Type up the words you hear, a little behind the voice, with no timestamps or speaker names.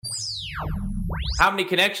how many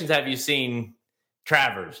connections have you seen?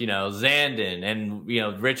 Travers, Zandon,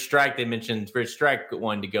 and Rich Strike. They mentioned Rich Strike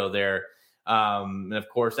wanting to go there, and of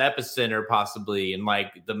course Epicenter possibly, and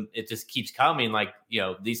it just keeps coming.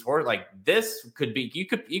 These horses, this could be. You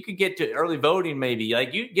could get to early voting, maybe.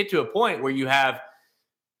 You get to a point where you have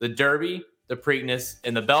the Derby, the Preakness,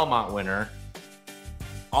 and the Belmont winner,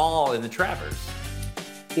 all in the Travers.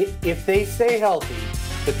 If they stay healthy,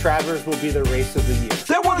 the Travers will be the race of the year.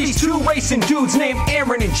 There were these two racing dudes named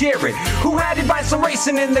Aaron and Jared who had advice on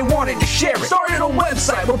racing and they wanted to share it. Started a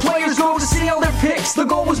website where players go to see all their picks. The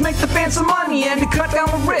goal was make the fans some money and to cut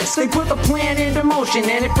down the risk. They put the plan into motion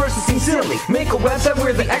and at first it seemed silly. Make a website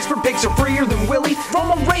where the expert picks are freer than Willie.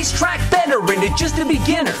 From a racetrack veteran to just a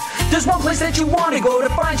beginner, there's one place that you want to go to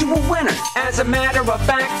find you a winner. As a matter of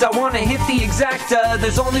fact, I want to hit the exacta.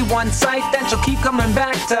 There's only one site that you'll keep coming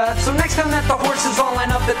back to. So next time that the horses all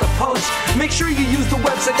line up at the post, make sure you use the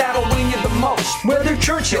website that'll win you the most. Whether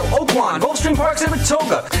Churchill, Oakland, Gulfstream Park,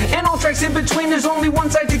 Saratoga, and all tracks in between, there's only one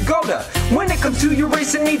site to go to. When it comes to your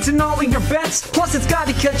racing needs and all of your bets, plus it's got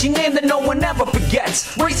a catchy name that no one ever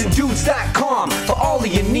forgets. RacingDudes.com for all of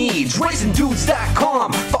your needs.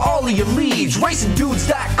 RacingDudes.com for all of your leads.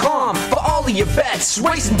 RacingDudes.com for all of your bets.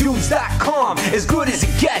 RacingDudes.com, as good as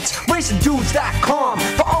it gets. RacingDudes.com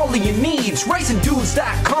for all of your needs.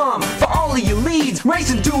 RacingDudes.com for all of your leads.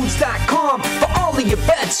 RacingDudes.com for all of your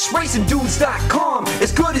bets. RacingDudes.com,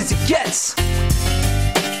 as good as it gets.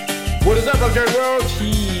 What is up, Jared World?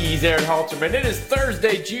 He's Aaron Halterman. It is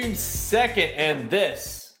Thursday, June 2nd, and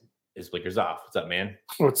this is Blinkers Off. What's up, man?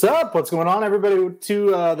 What's up? What's going on, everybody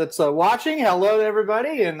that's watching? Hello to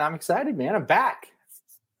everybody, and I'm excited, man. I'm back.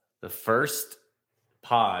 The first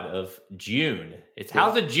pod of June.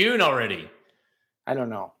 How's it June already? I don't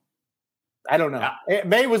know.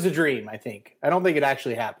 May was a dream, I think. I don't think it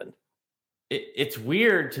actually happened. It's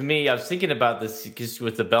weird to me. I was thinking about this because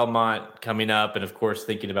with the Belmont coming up and, of course,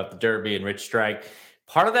 thinking about the Derby and Rich Strike.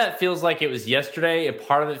 Part of that feels like it was yesterday, and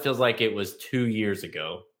part of it feels like it was 2 years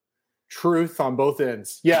ago. Truth on both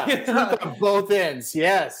ends. Yeah, truth on both ends.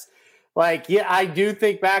 Yes. I do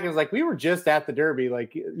think back. It was like we were just at the Derby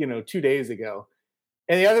 2 days ago.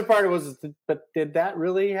 And the other part was, but did that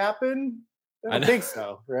really happen? I don't think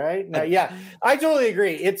so, right? No, yeah, I totally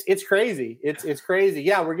agree. It's crazy. It's crazy.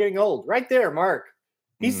 Yeah, we're getting old. Right there, Mark.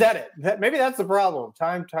 He said it. Maybe that's the problem.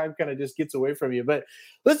 Time kind of just gets away from you. But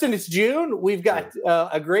listen, it's June. We've got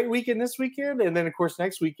a great weekend this weekend, and then of course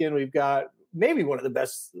next weekend we've got maybe one of the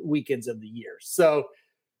best weekends of the year. So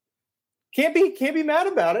can't be mad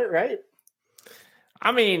about it, right?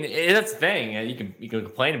 I mean, that's the thing. You can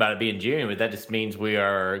complain about it being June, but that just means we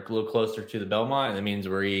are a little closer to the Belmont, and that means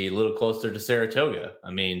we're a little closer to Saratoga. I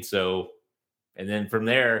mean, and then from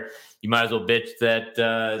there, you might as well bitch that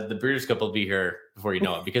the Breeders' Cup will be here before you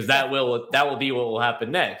know it, because that will be what will happen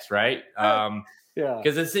next, right? Yeah.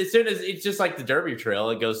 Because as soon as it's just like the Derby Trail,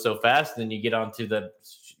 it goes so fast, and then you get onto the,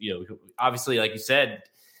 obviously, like you said,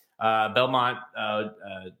 Belmont.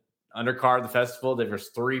 Undercard the festival, there was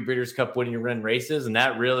 3 Breeders' Cup winning run races, and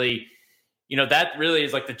that really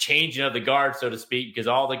is like the changing of the guard, so to speak, because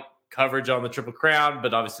all the coverage on the Triple Crown,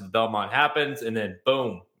 but obviously the Belmont happens, and then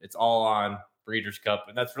boom, it's all on Breeders' Cup,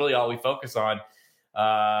 and that's really all we focus on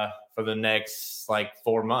for the next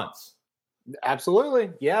 4 months.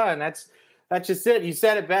 Absolutely, yeah, and that's just it. You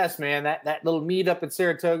said it best, man. That little meet up at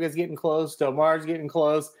Saratoga is getting close. Del Mar's getting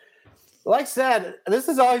close. Like I said, this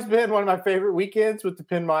has always been one of my favorite weekends with the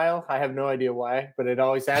Pin Mile. I have no idea why, but it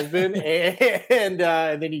always has been. and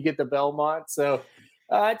then you get the Belmont. So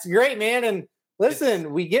it's great, man. And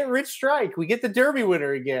listen, we get Rich Strike. We get the Derby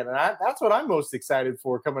winner again. And that's what I'm most excited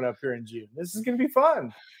for coming up here in June. This is going to be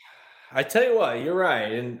fun. I tell you what, you're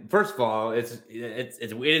right. And first of all, it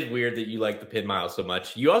is weird that you like the Pin Mile so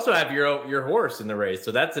much. You also have your horse in the race.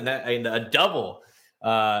 So that's a double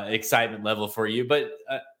excitement level for you. But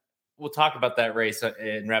we'll talk about that race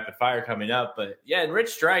in rapid fire coming up. But yeah, and Rich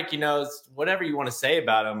Strike, it's whatever you want to say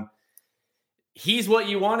about him, he's what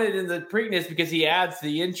you wanted in the Preakness because he adds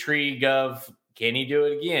the intrigue of, can he do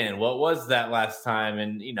it again? What was that last time?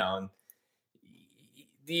 And,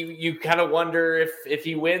 you kind of wonder if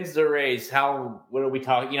he wins the race, what are we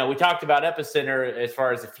talking? We talked about Epicenter as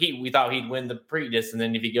far as we thought he'd win the Preakness. And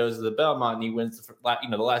then if he goes to the Belmont and he wins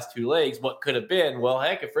the last 2 legs, what could have been? Well,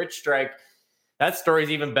 heck, if Rich Strike, that story's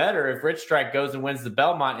even better. If Rich Strike goes and wins the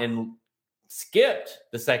Belmont and skipped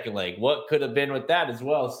the second leg, what could have been with that as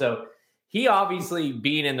well? So he obviously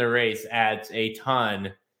being in the race adds a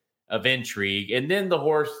ton of intrigue. And then the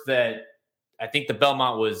horse that I think the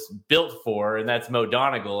Belmont was built for, and that's Mo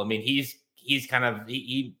Donegal. I mean, he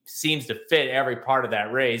seems to fit every part of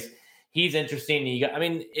that race. he's interesting.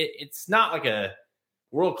 It's not like a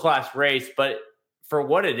world-class race, but for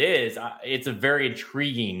what it is, it's a very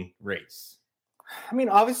intriguing race. I mean,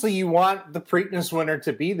 obviously you want the Preakness winner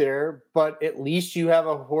to be there, but at least you have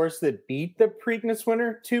a horse that beat the Preakness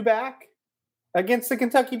winner 2 back against the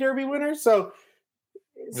Kentucky Derby winner. So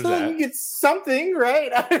you get something,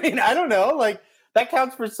 right? I mean, I don't know. Like, that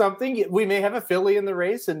counts for something. We may have a filly in the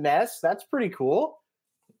race and Ness. That's pretty cool.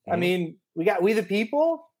 I mean, we got We the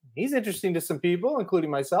People. He's interesting to some people, including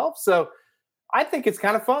myself. So I think it's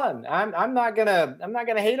kind of fun. I'm not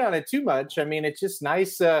gonna hate on it too much. I mean, it's just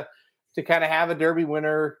nice to kind of have a Derby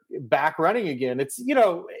winner back running again. It's,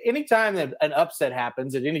 anytime that an upset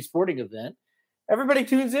happens at any sporting event, everybody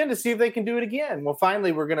tunes in to see if they can do it again. Well,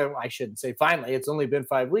 finally, I shouldn't say finally, it's only been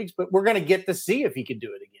 5 weeks, but we're going to get to see if he can do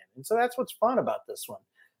it again. And so that's what's fun about this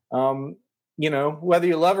one. Whether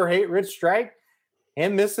you love or hate Rich Strike,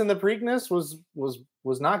 him missing the Preakness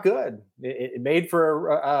was not good. It made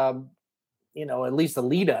for, at least a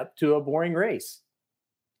lead up to a boring race.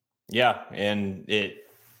 Yeah. And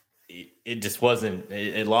it just wasn't,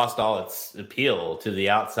 it lost all its appeal to the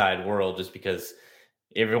outside world just because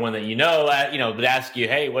everyone that would ask you,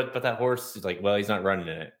 hey, what about that horse? It's like, well, he's not running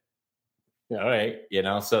in it. Yeah. All right.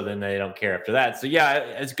 So then they don't care after that. So yeah,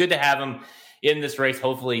 it's good to have him in this race.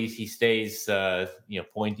 Hopefully he stays,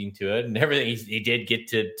 pointing to it and everything. He did get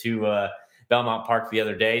to Belmont Park the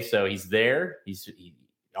other day. So he's there.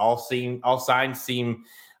 All signs seem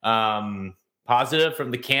positive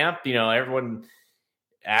from the camp. Everyone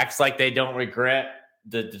acts like they don't regret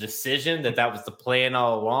the decision, that was the plan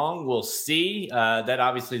all along. We'll see. That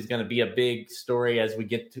obviously is going to be a big story as we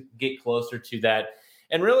get closer to that.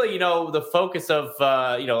 And really, the focus of,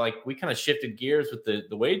 we kind of shifted gears with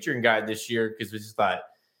the wagering guide this year because we just thought,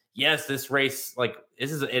 yes, this race, and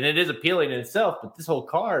it is appealing in itself, but this whole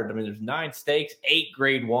card, I mean, there's 9 stakes, 8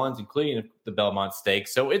 grade 1s, including the Belmont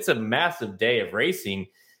Stakes. So it's a massive day of racing.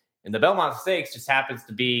 And the Belmont Stakes just happens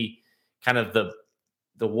to be kind of the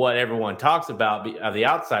what everyone talks about of the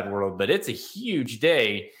outside world, but it's a huge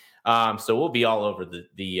day. So we'll be all over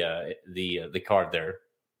the card there.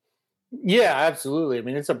 Yeah, absolutely. I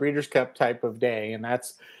mean, it's a Breeders' Cup type of day, and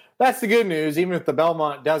that's the good news. Even if the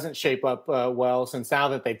Belmont doesn't shape up well, since now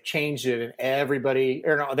that they've changed it and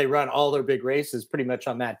they run all their big races pretty much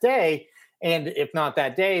on that day, and if not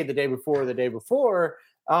that day, the day before,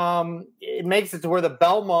 it makes it to where the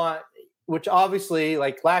Belmont, which obviously,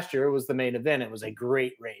 like last year, was the main event. It was a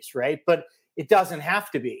great race, right? But it doesn't have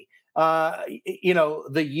to be.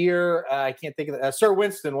 The year I can't think of it. Sir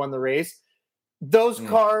Winston won the race. Those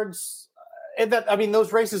cards,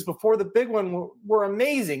 those races before the big one were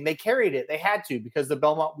amazing. They carried it. They had to because the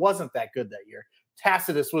Belmont wasn't that good that year.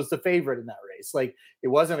 Tacitus was the favorite in that race. Like, it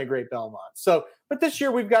wasn't a great Belmont. So, but this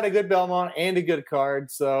year we've got a good Belmont and a good card.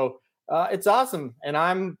 So it's awesome.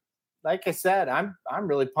 And like I said, I'm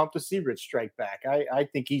really pumped to see Rich Strike back. I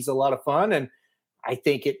think he's a lot of fun, and I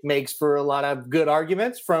think it makes for a lot of good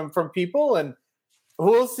arguments from people. And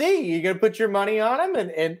we'll see. You're going to put your money on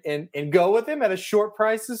him and go with him at a short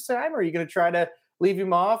price this time, or are you going to try to leave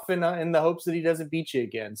him off in the hopes that he doesn't beat you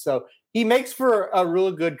again? So he makes for a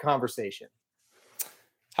real good conversation.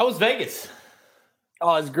 How was Vegas?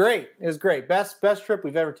 Oh, it's great. It was great. Best trip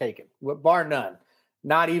we've ever taken, bar none.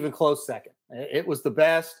 Not even close second. It was the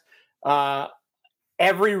best.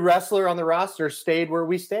 Every wrestler on the roster stayed where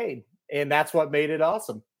we stayed, and that's what made it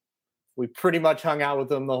awesome. We pretty much hung out with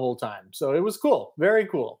them the whole time. So it was cool. Very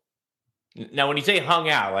cool. Now, when you say hung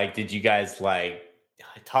out, did you guys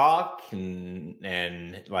talk and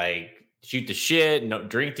shoot the shit and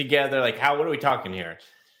drink together? What are we talking here?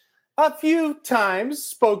 A few times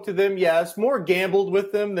spoke to them. Yes. More gambled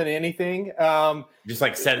with them than anything. Just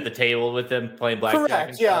sat at the table with them playing blackjack.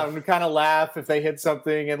 Correct. Yeah. And kind of laugh if they hit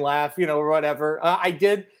something and laugh, or whatever. I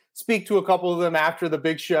did speak to a couple of them after the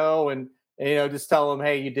big show and just tell them,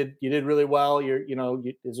 hey, you did really well.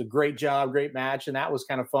 It was a great job, great match. And that was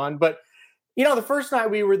kind of fun. But, the first night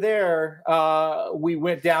we were there, we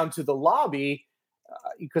went down to the lobby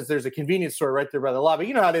because there's a convenience store right there by the lobby.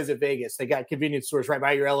 You know how it is at Vegas. They got convenience stores right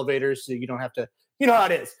by your elevators. So you don't have to, how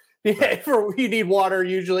it is. Right. You need water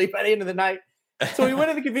usually by the end of the night. So we went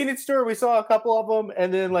to the convenience store. We saw a couple of them.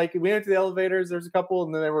 And then we went to the elevators. There's a couple.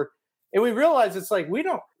 And then and we realized it's we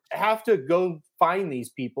don't have to go find these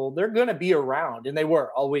people. They're going to be around, and they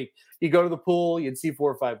were all week. You go to the pool, you'd see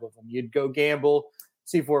 4 or 5 of them. You'd go gamble,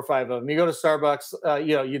 see 4 or 5 of them. You go to Starbucks,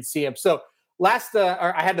 you'd see them. So I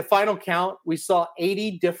had the final count. We saw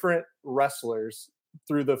 80 different wrestlers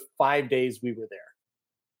through the 5 days we were there.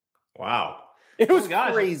 Wow. It was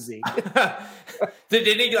crazy. Did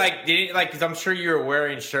he because I'm sure you were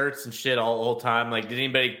wearing shirts and shit all the whole time. Like, did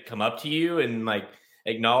anybody come up to you and like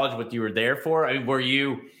acknowledge what you were there for? I mean, were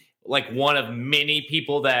you like one of many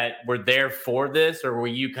people that were there for this, or were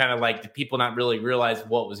you kind of like, did people not really realize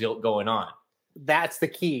what was going on? That's the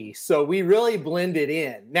key. So we really blended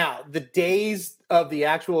in. Now, the days of the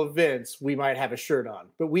actual events, we might have a shirt on,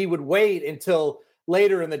 but we would wait until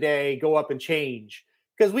later in the day, go up and change.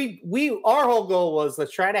 Because our whole goal was,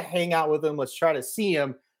 let's try to hang out with them. Let's try to see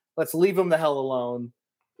them. Let's leave them the hell alone.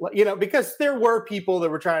 You know, because there were people that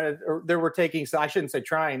were they were taking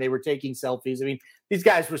selfies. I mean, these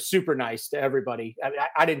guys were super nice to everybody.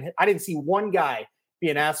 I didn't see one guy be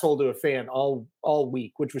an asshole to a fan all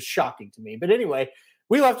week, which was shocking to me. But anyway,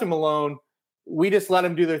 we left them alone. We just let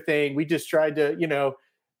them do their thing. We just tried to, you know,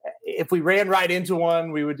 if we ran right into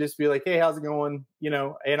one, we would just be like, hey, how's it going? You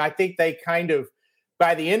know, and I think they kind of,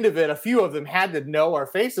 by the end of it, a few of them had to know our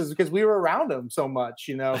faces because we were around them so much,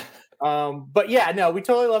 you know. But yeah, no, we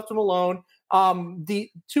totally left them alone. The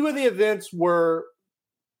two of the events were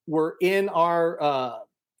in our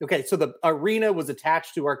so the arena was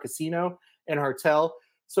attached to our casino and hotel.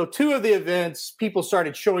 So two of the events, people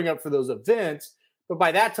started showing up for those events, but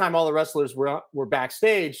by that time, all the wrestlers were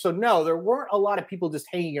backstage. So no, there weren't a lot of people just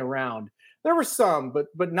hanging around. There were some,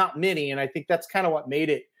 but not many. And I think that's kind of what made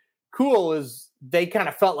it cool, is they kind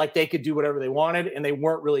of felt like they could do whatever they wanted, and they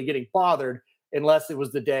weren't really getting bothered unless it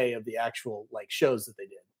was the day of the actual like shows that they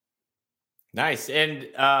did. Nice. And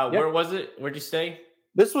where was it? Where'd you stay?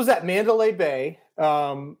 This was at Mandalay Bay,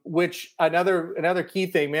 which another key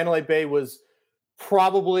thing. Mandalay Bay was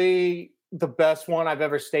probably the best one I've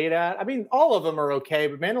ever stayed at. I mean, all of them are okay,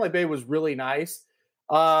 but Mandalay Bay was really nice.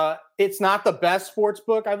 It's not the best sports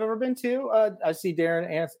book I've ever been to. I see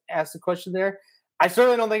Darren asked the question there. I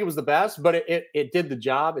certainly don't think it was the best, but it did the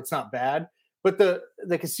job. It's not bad. But the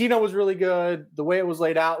casino was really good. The way it was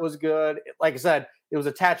laid out was good. Like I said, it was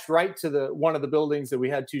attached right to one of the buildings that we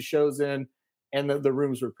had two shows in, and the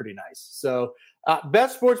rooms were pretty nice. So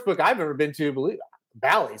best sports book I've ever been to,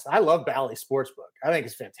 Bally's. I love Bally's Sportsbook. I think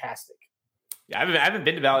it's fantastic. Yeah, I haven't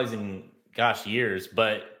been to Bally's in years,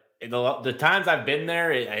 but the times I've been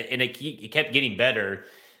there, it kept getting better.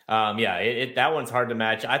 That one's hard to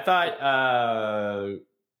match. I thought,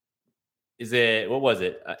 what was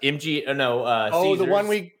it? MG? Caesars. The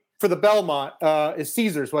one for the Belmont is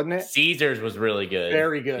Caesars, wasn't it? Caesars was really good.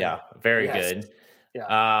 Very good. Yeah, very good.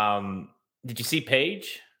 Yeah. Did you see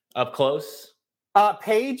Paige up close?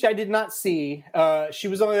 Paige, I did not see. She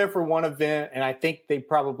was only there for one event, and I think they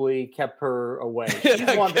probably kept her away.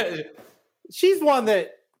 She's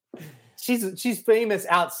she's famous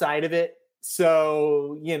outside of it.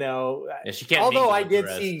 So, you know, she can't. Although I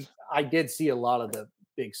did see a lot of the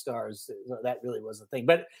big stars. That really was the thing.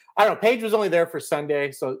 But I don't know. Paige was only there for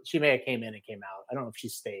Sunday, so she may have came in and came out. I don't know if she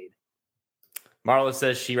stayed. Marla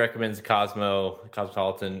says she recommends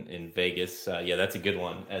Cosmopolitan in Vegas. Yeah, that's a good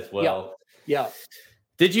one as well. Yeah.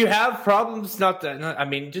 Did you have problems? I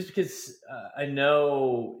mean, just because I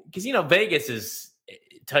know, because, you know, Vegas is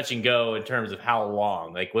touch and go in terms of how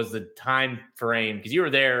long. Like, was the time frame? Because you were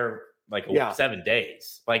there like 7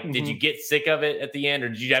 days. Like, Did you get sick of it at the end, or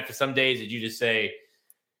did you after some days did you just say,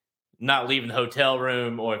 not leaving the hotel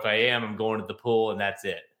room, or if I am, I'm going to the pool, and that's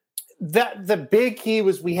it? The big key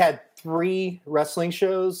was we had 3 wrestling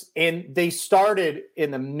shows, and they started in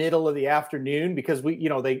the middle of the afternoon because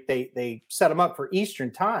they set them up for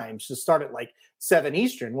Eastern times to start at like 7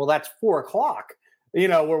 Eastern. Well, that's 4:00,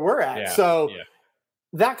 where we're at.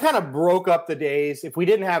 That kind of broke up the days. If we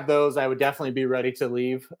didn't have those, I would definitely be ready to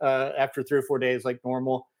leave after 3 or 4 days like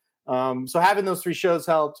normal. So having those 3 shows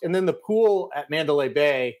helped. And then the pool at Mandalay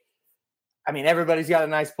Bay, I mean, everybody's got a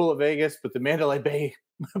nice pool at Vegas, but the Mandalay Bay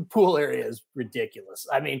pool area is ridiculous.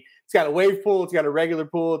 I mean, it's got a wave pool, it's got a regular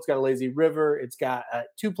pool, it's got a lazy river, it's got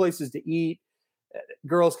 2 places to eat,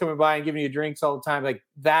 girls coming by and giving you drinks all the time. Like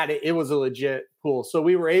that, it was a legit pool. So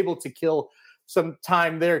we were able to kill some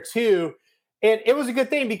time there too. And it was a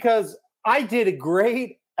good thing because I did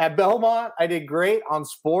great at Belmont. I did great on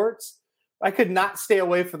sports. I could not stay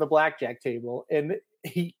away from the blackjack table. And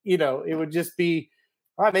it would just be,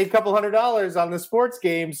 all right, make a couple $100 on the sports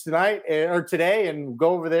games tonight or today and go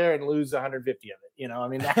over there and lose 150 of it. I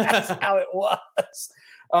mean, that's how it was.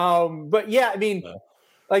 But yeah, I mean,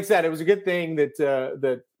 like I said, it was a good thing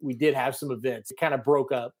that we did have some events. It kind of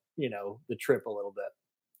broke up, the trip a little bit.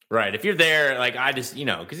 Right. If you're there, like I just,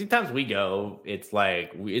 because sometimes we go, it's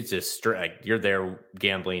like, it's just like you're there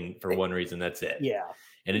gambling for one reason. That's it. Yeah.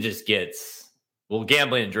 And it just gets,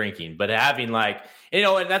 gambling and drinking, but having like,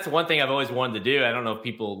 and that's one thing I've always wanted to do. I don't know if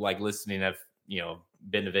people like listening have,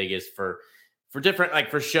 been to Vegas for for different, like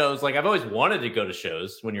for shows. Like I've always wanted to go to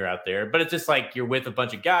shows when you're out there, but it's just like you're with a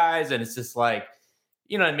bunch of guys and it's just like,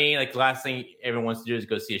 you know what I mean? Like the last thing everyone wants to do is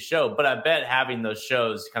go see a show. But I bet having those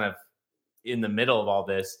shows kind of in the middle of all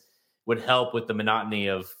this would help with the monotony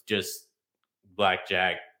of just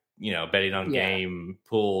blackjack, betting on game,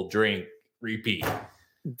 pool, drink, repeat.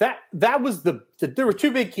 That was there were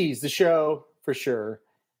two big keys, the show for sure,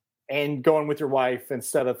 and going with your wife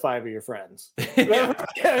instead of 5 of your friends. Yeah.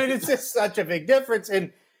 I mean, it's just such a big difference.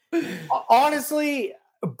 And honestly,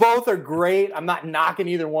 both are great. I'm not knocking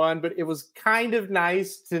either one, but it was kind of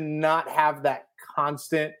nice to not have that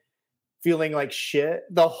constant feeling like shit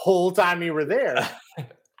the whole time you were there.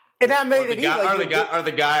 And that made it easy. Or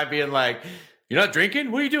the guy being like, "You're not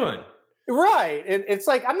drinking? What are you doing?" Right. And it's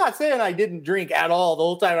like, I'm not saying I didn't drink at all the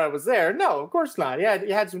whole time I was there. No, of course not. Yeah,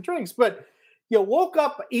 you had some drinks, but you woke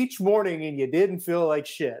up each morning and you didn't feel like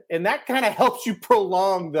shit. And that kind of helps you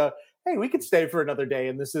prolong hey, we could stay for another day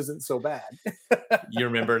and this isn't so bad. You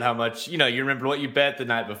remembered how much, you remember what you bet the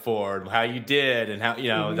night before and how you did and how,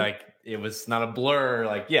 like it was not a blur.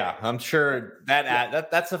 Like, yeah, I'm sure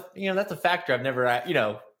that's a factor I've never,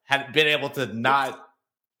 had been able to not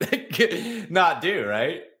do,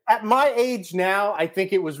 right? At my age now, I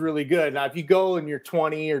think it was really good. Now, if you go in your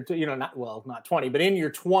 20 or, not 20, but in your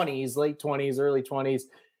 20s, late 20s, early 20s,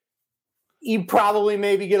 you probably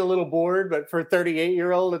maybe get a little bored. But for a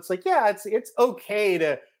 38-year-old, it's like, yeah, it's okay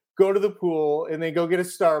to go to the pool and then go get a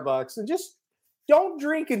Starbucks and just don't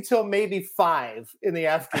drink until maybe 5 in the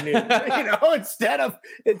afternoon, instead of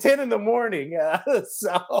at 10 in the morning.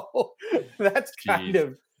 So that's kind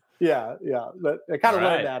of, yeah. But I kind of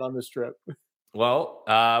learned that on this trip. Well,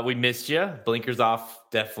 we missed you. Blinkers Off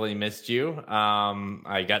definitely missed you.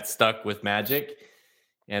 I got stuck with Magic,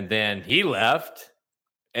 and then he left,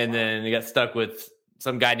 and then he got stuck with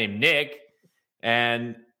some guy named Nick,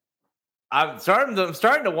 and I'm starting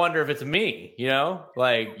to wonder if it's me.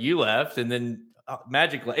 Like you left, and then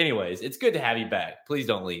Magic. Anyways, it's good to have you back. Please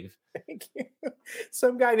don't leave. Thank you.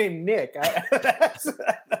 Some guy named Nick. That's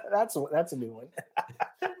a new one.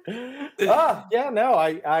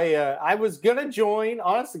 I was gonna join.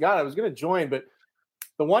 Honest to God, I was gonna join, but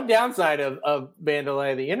the one downside of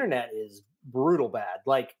Bandolay, the internet is brutal bad.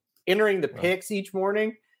 Like entering the picks each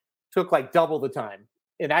morning took like double the time,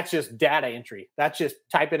 and that's just data entry. That's just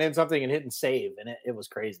typing in something and hitting save, and it was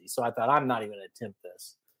crazy. So I thought I'm not even gonna attempt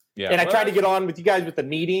this. Yeah, and I tried to get on with you guys with the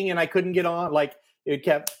meeting, and I couldn't get on. Like it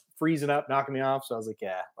kept freezing up, knocking me off. So I was like,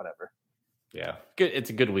 yeah, whatever. Yeah, good. It's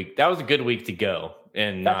a good week. That was a good week to go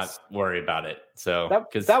and not worry about it. So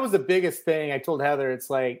because that was the biggest thing. I told Heather, it's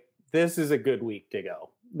like, this is a good week to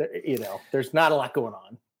go. There's not a lot going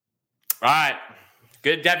on. All right.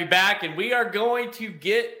 Good to have you back. And we are going to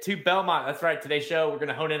get to Belmont. That's right. Today's show, we're going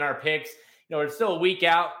to hone in our picks. We're still a week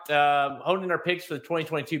out, honing in our picks for the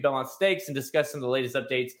 2022 Belmont Stakes and discuss some of the latest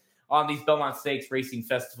updates on these Belmont Stakes Racing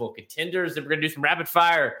Festival contenders. And we're going to do some rapid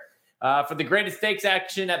fire for the greatest stakes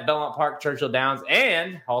action at Belmont Park, Churchill Downs,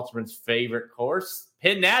 and Halterman's favorite course,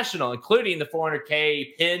 Penn National, including the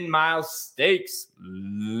 400K Penn Mile Stakes.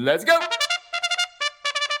 Let's go.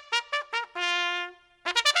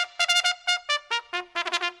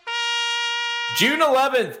 June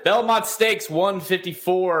 11th, Belmont Stakes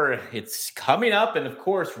 154. It's coming up. And, of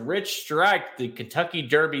course, Rich Strike, the Kentucky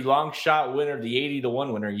Derby long shot winner, the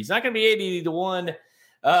 80-1 winner. He's not going to be 80-1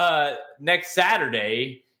 next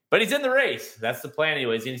Saturday, but he's in the race. That's the plan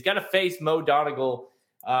anyways. And he's got to face Mo Donegal.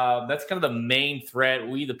 That's kind of the main threat.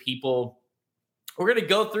 We, the people, we're going to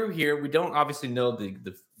go through here. We don't obviously know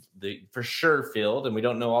the for sure field, and we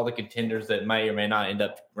don't know all the contenders that may or may not end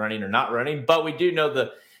up running or not running, but we do know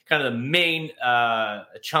the kind of the main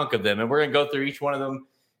chunk of them. And we're going to go through each one of them,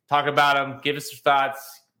 talk about them, give us your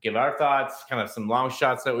thoughts, give our thoughts, kind of some long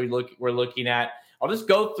shots that we're looking at. I'll just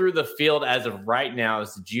go through the field as of right now.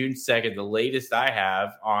 It's June 2nd, the latest I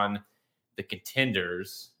have on the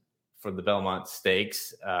contenders for the Belmont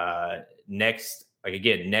Stakes. Next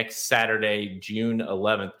Saturday, June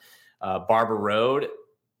 11th, Barber Road.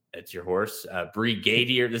 That's your horse.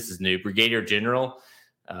 Brigadier. This is new. Brigadier General.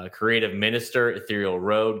 Creative Minister, Ethereal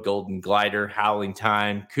Road, Golden Glider, Howling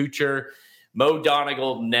Time, Kucher, Mo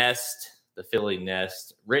Donegal, Nest, the Philly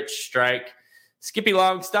Nest, Rich Strike, Skippy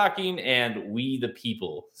Longstocking, and We the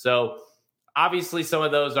People. So obviously some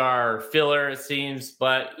of those are filler, it seems,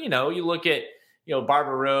 but you look at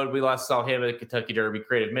Barber Road. We last saw him at the Kentucky Derby.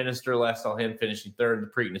 Creative Minister, last saw him finishing third in the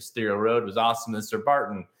Preakness Ethereal Road. Was awesome in Sir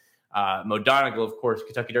Barton. Mo Donegal, of course,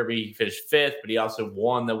 Kentucky Derby, he finished fifth, but he also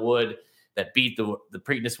won the Wood that beat the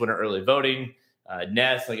Preakness winner early voting.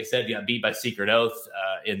 Ness, like I said, got beat by Secret Oath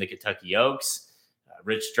in the Kentucky Oaks.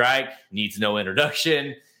 Rich Strike needs no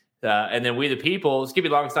introduction. And then We the People, Skippy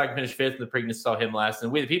Longstock finished 5th in the Preakness, saw him last.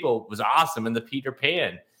 And We the People was awesome in the Peter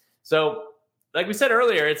Pan. So, like we said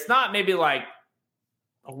earlier, it's not maybe like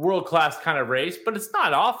a world-class kind of race, but it's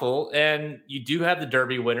not awful. And you do have the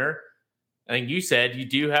Derby winner. I think you said you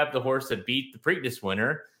do have the horse that beat the Preakness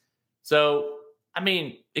winner. So, I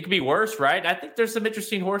mean, it could be worse, right? I think there's some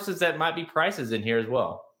interesting horses that might be prices in here as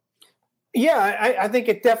well. Yeah, I think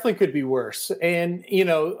it definitely could be worse. And,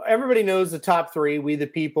 everybody knows the top three, We the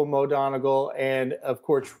People, Mo Donegal, and of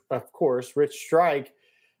course, Rich Strike.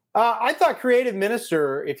 I thought Creative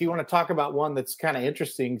Minister, if you want to talk about one that's kind of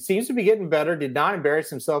interesting, seems to be getting better, did not embarrass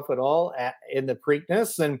himself at all in the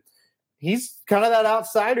Preakness. And he's kind of that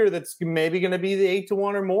outsider that's maybe going to be the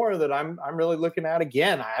 8-1 or more that I'm really looking at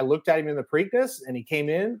again. I looked at him in the Preakness and he came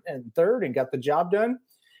in third and got the job done.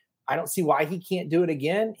 I don't see why he can't do it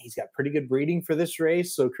again. He's got pretty good breeding for this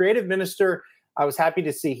race. So Creative Minister, I was happy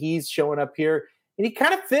to see he's showing up here. And he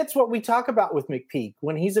kind of fits what we talk about with McPeak.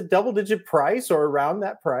 When he's a double-digit price or around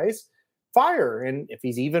that price, fire. And if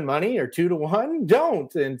he's even money or 2-1,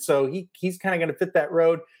 don't. And so he's kind of going to fit that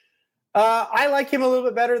road. I like him a little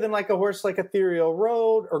bit better than like a horse like Ethereal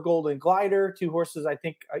Road or Golden Glider. Two horses I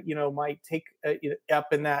think, might take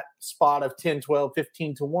up in that spot of 10, 12,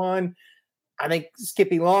 15-1. I think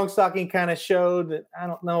Skippy Longstocking kind of showed that I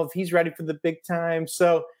don't know if he's ready for the big time.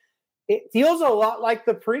 So it feels a lot like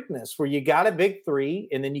the Preakness where you got a big three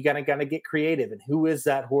and then you got to get creative. And who is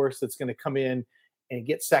that horse that's going to come in and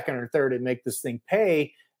get second or third and make this thing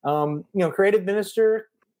pay? Creative Minister,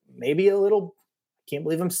 maybe a little, I can't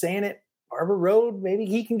believe I'm saying it, Barber Road, maybe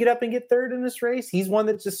he can get up and get third in this race. He's one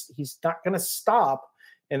that he's not going to stop.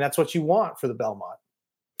 And that's what you want for the Belmont.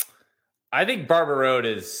 I think Barber Road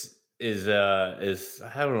is I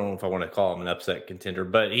don't know if I want to call him an upset contender,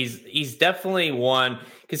 but he's definitely one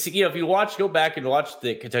because if you go back and watch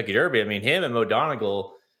the Kentucky Derby, I mean him and Mo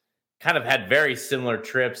Donegal kind of had very similar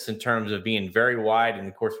trips in terms of being very wide, and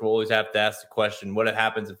of course we'll always have to ask the question: what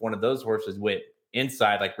happens if one of those horses went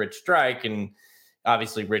inside like Rich Strike, and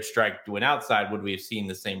obviously Rich Strike went outside? Would we have seen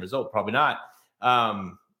the same result? Probably not.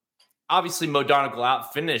 Obviously Mo Donegal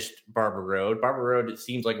out finished Barber Road. Barber Road, it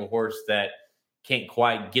seems like a horse that can't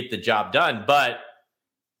quite get the job done, but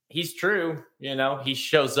he's true. He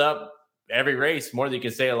shows up every race more than you can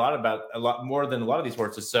say a lot more than a lot of these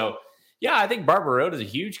horses. So yeah, I think Barber Road is a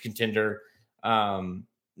huge contender to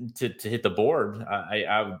hit the board.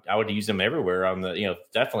 I would use him everywhere on the,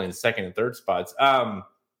 definitely in the second and third spots.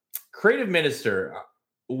 Creative Minister,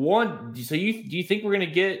 do you think we're going to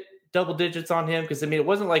get double digits on him? Because I mean, it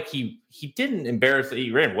wasn't like he didn't embarrass. He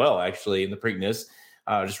ran well actually in the Preakness.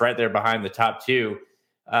 Just right there behind the top two.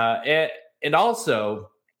 And also,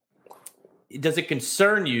 does it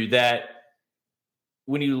concern you that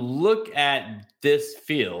when you look at this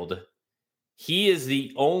field, he is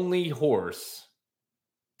the only horse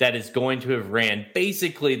that is going to have ran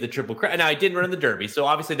basically the Triple Crown? Now, he didn't run the Derby, so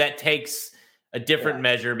obviously that takes a different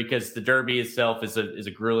measure because the Derby itself is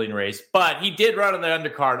a grueling race. But he did run on the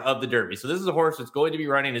undercard of the Derby. So this is a horse that's going to be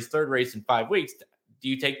running his third race in 5 weeks. Do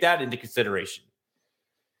you take that into consideration?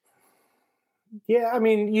 Yeah, I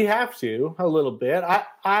mean, you have to a little bit.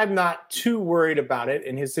 I'm not too worried about it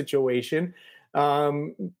in his situation.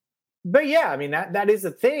 But yeah, I mean, that is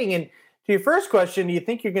a thing. And to your first question, do you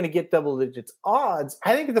think you're going to get double digits odds?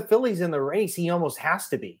 I think if the filly's in the race, he almost has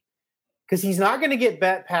to be because he's not going to get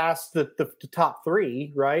bet past the top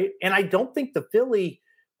three, right? And I don't think the filly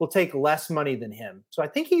will take less money than him. So I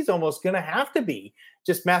think he's almost going to have to be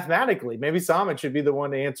just mathematically. Maybe Salmon should be the one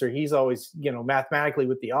to answer. He's always, mathematically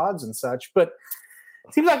with the odds and such, but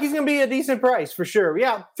it seems like he's going to be a decent price for sure.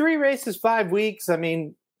 Yeah. 3 races, 5 weeks. I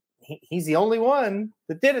mean, he's the only one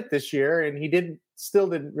that did it this year and he still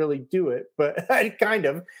didn't really do it, but kind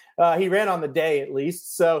of, he ran on the day at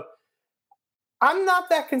least. So I'm not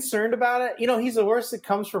that concerned about it. He's a horse that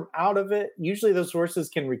comes from out of it. Usually those horses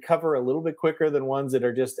can recover a little bit quicker than ones that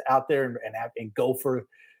are just out there and go for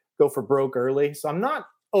broke early. So I'm not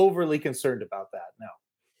overly concerned about that. No.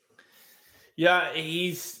 Yeah,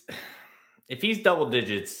 if he's double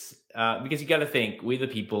digits, because you got to think We the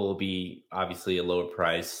People will be obviously a lower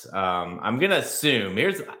price. I'm going to assume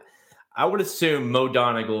I would assume Mo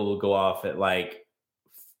Donegal will go off at like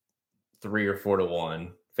 3 or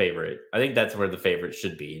 4-1 favorite. I think that's where the favorite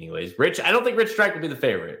should be anyways. I don't think Rich Strike will be the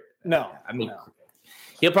favorite. No. I mean,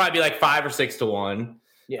 he'll probably be like 5 or 6-1.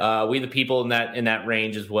 Yeah. We the People in that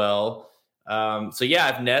range as well. So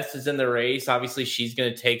yeah, if Ness is in the race, obviously she's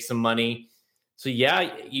going to take some money. So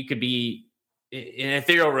yeah, you could be in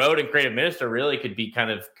Ethereal Road and Creative Minister really could be kind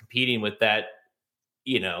of competing with that,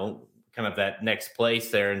 kind of that next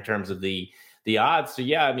place there in terms of the odds. So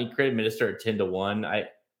yeah, I mean, Creative Minister at 10-1.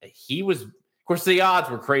 he was, of course, the odds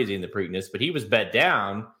were crazy in the Preakness, but he was bet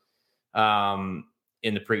down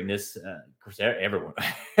in the Preakness. Of course,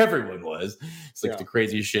 everyone was. It's like the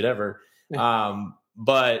craziest shit ever.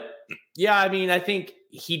 But yeah, I mean, I think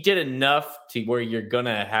he did enough to where you're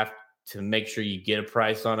gonna have to make sure you get a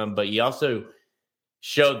price on him, but he also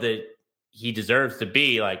showed that he deserves to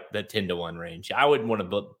be like the 10-1 range. I wouldn't want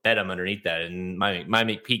to bet him underneath that. In my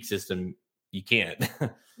McPeak system, you can't.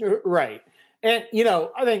 Right. And,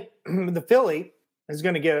 I think the filly is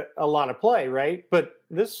going to get a lot of play, right? But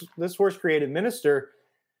this horse created Minister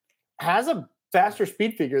has a faster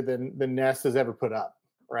speed figure than Nest has ever put up,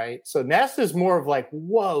 right? So Nest is more of like,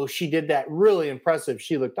 whoa, she did that really impressive.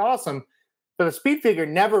 She looked awesome. But the speed figure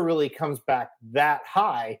never really comes back that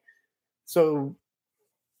high. So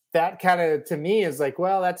that kind of, to me, is like,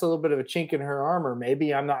 well, that's a little bit of a chink in her armor.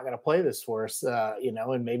 Maybe I'm not going to play this horse,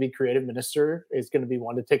 and maybe Creative Minister is going to be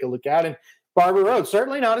one to take a look at. And Barbara Road,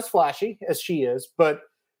 certainly not as flashy as she is, but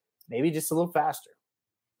maybe just a little faster.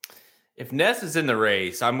 If Ness is in the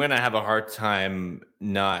race, I'm going to have a hard time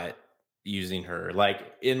not using her. Like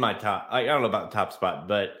in my top, I don't know about the top spot,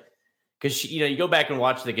 but because she, you go back and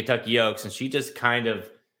watch the Kentucky Oaks, and she just kind of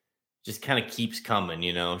keeps coming.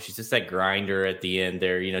 She's just that grinder at the end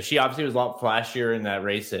there. She obviously was a lot flashier in that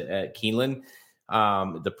race at Keeneland,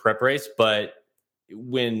 the prep race, but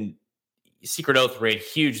when Secret Oath ran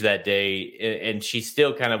huge that day, and she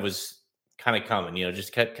still was coming,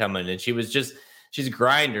 just kept coming, and she's a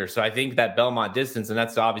grinder. So I think that Belmont distance, and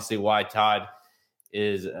that's obviously why Todd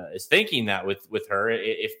is thinking that with her.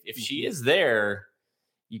 If she is there,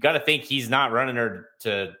 you got to think he's not running her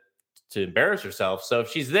to embarrass herself. So if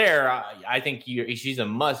she's there, I think she's a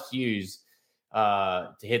must use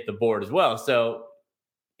to hit the board as well. So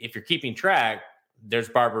if you're keeping track, there's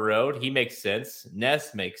Barbara Road. He makes sense.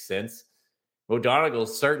 Ness makes sense. O'Donegal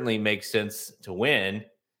certainly makes sense to win.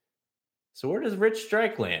 So where does Rich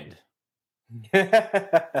Strike land?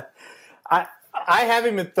 I have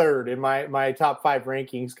him in third in my top 5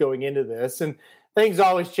 rankings going into this, and things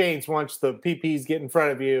always change once the PPs get in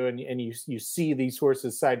front of you and you see these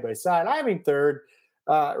horses side by side. I have him third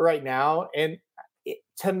right now, and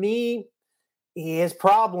to me, his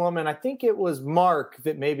problem, and I think it was Mark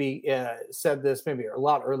that maybe said this maybe a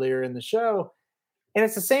lot earlier in the show, and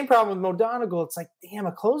it's the same problem with O'Donegal. It's like, damn,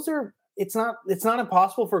 a closer. It's not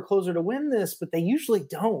impossible for a closer to win this, but they usually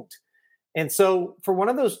don't. And so for one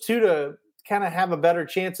of those two to kind of have a better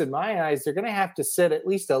chance in my eyes, they're going to have to sit at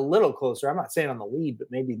least a little closer. I'm not saying on the lead, but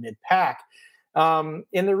maybe mid-pack. And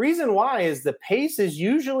the reason why is the pace is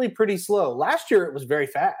usually pretty slow. Last year it was very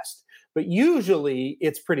fast, but usually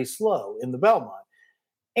it's pretty slow in the Belmont.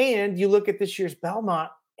 And you look at this year's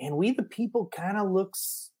Belmont, and We the People kind of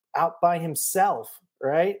looks out by himself,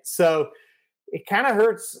 right? So it kind of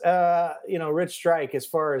hurts, Rich Strike as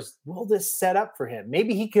far as, will this set up for him?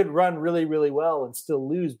 Maybe he could run really, really well and still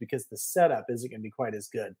lose because the setup isn't going to be quite as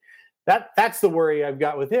good. That's the worry I've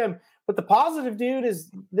got with him. But the positive, dude,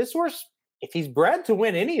 is this horse, if he's bred to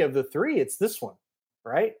win any of the 3, it's this one,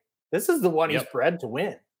 right? This is the one he's bred to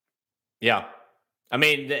win. Yeah. I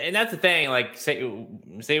mean, and that's the thing, like say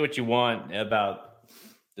what you want about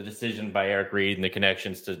the decision by Eric Reed and the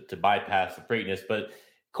connections to bypass the Preakness, but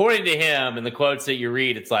according to him and the quotes that you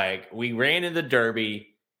read, it's like, we ran in the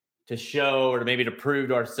Derby to show, or maybe to prove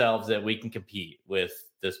to ourselves that we can compete with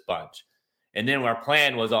this bunch. And then our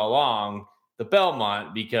plan was all along the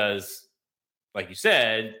Belmont, because like you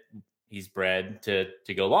said, he's bred to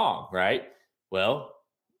go long, right? Well,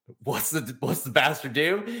 what's the bastard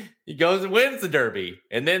do? He goes and wins the Derby.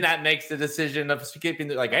 And then that makes the decision of skipping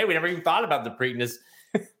hey, we never even thought about the Preakness.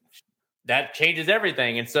 That changes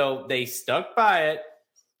everything. And so they stuck by it.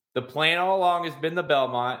 The plan all along has been the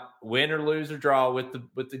Belmont, win or lose or draw with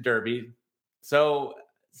the Derby. So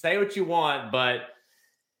say what you want, but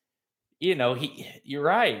you're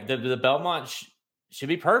right. The Belmont should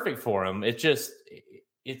be perfect for him. It's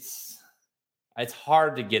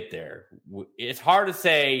hard to get there. It's hard to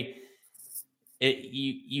say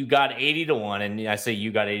you got 80-1, and I say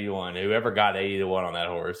you got 80-1. Whoever got 80-1 on that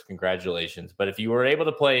horse, congratulations. But if you were able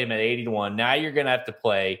to play him at 80-1, now you're going to have to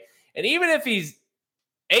play. And even if he's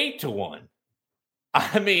 8-1,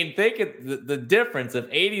 I mean, think of the difference of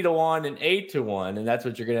 80-1 and 8-1, and that's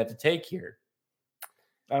what you're going to have to take here.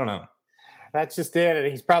 I don't know. That's just it. And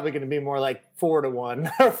he's probably going to be more like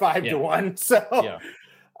 4-1 or 5-1. So,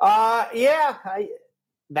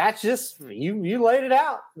 that's just, you laid it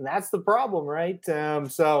out, and that's the problem, right?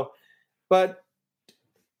 But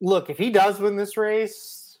look, if he does win this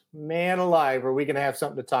race, man alive, are we going to have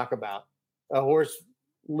something to talk about? A horse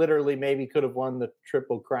literally maybe could have won the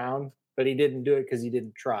Triple Crown, but he didn't do it because he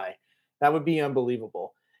didn't try. That would be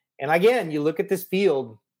unbelievable. And again, you look at this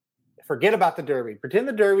field, forget about the Derby. Pretend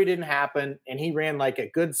the Derby didn't happen, and he ran like a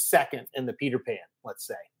good second in the Peter Pan, let's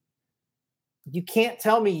say. You can't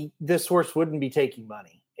tell me this horse wouldn't be taking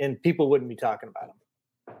money, and people wouldn't be talking about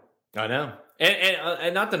him. I know.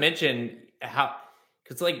 And not to mention how,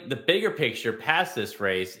 because like the bigger picture past this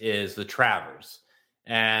race is the Travers.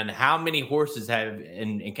 And how many horses have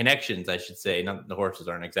in connections, I should say, not the horses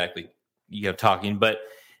aren't exactly talking, but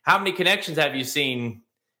how many connections have you seen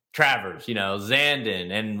Travers,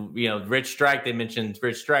 Zandon and, Rich Strike? They mentioned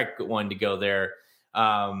Rich Strike wanted to go there.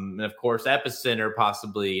 And of course, Epicenter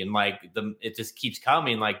possibly. And it just keeps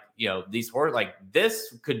coming. These horses, like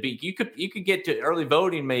this could be, you could get to early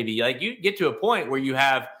voting. Maybe like you get to a point where you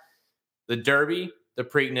have the Derby, the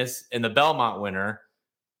Preakness, and the Belmont winner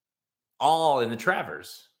all in the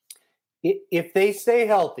Travers. If they stay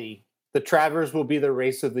healthy, the Travers will be the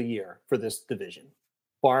race of the year for this division,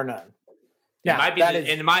 bar none. Now,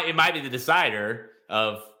 it might be the decider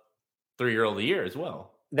of 3-year-old of the year as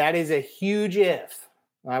well. That is a huge if.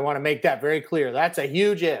 I want to make that very clear. That's a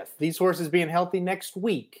huge if. These horses being healthy next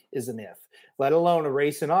week is an if, let alone a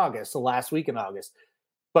race in August, the last week in August.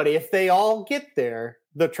 But if they all get there,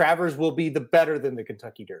 the Travers will be the better than the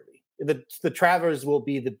Kentucky Derby. The Travers will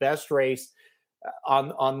be the best race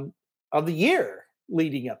of the year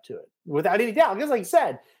leading up to it, without any doubt. Because like I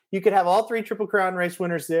said, you could have all 3 Triple Crown race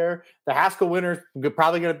winners there. The Haskell winner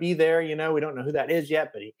probably going to be there. We don't know who that is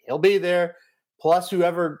yet, but he'll be there. Plus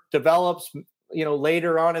whoever develops,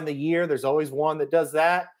 later on in the year, there's always one that does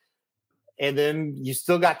that. And then you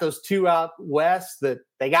still got those 2 out west that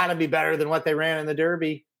they got to be better than what they ran in the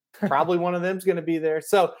Derby. Probably one of them's going to be there.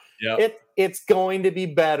 So it's going to be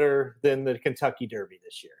better than the Kentucky Derby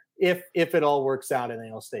this year if it all works out and they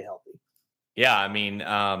all stay healthy. Yeah, I mean,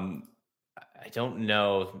 I don't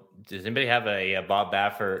know. Does anybody have a Bob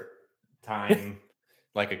Baffert time,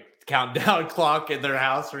 like a countdown clock in their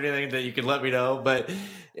house or anything that you can let me know? But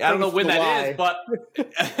I don't know when that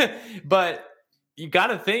is. But you got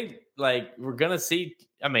to think like we're gonna see.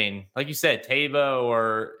 I mean, like you said, Taba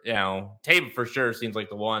or Taba for sure seems like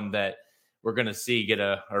the one that we're gonna see get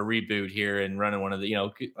a reboot here and running one of the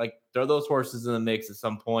like throw those horses in the mix at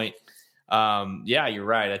some point. Yeah, you're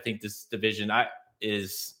right. I think this division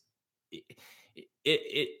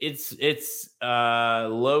it's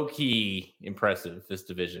low key impressive, this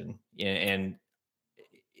division, and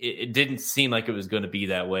it didn't seem like it was going to be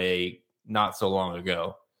that way not so long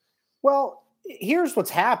ago. Well, here's what's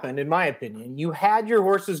happened, in my opinion. You had your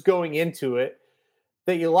horses going into it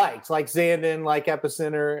that you liked, like Zandon, like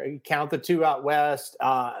Epicenter, count the 2 out west,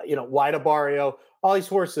 White Barrio, all these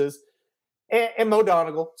horses. And Mo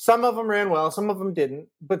Donegal. Some of them ran well, some of them didn't.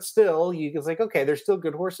 But still, you was like, okay, they're still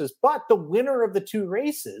good horses. But the winner of the 2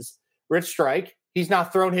 races, Rich Strike, he's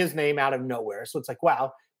not thrown his name out of nowhere. So it's like,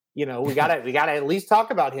 wow, we gotta at least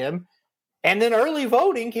talk about him. And then early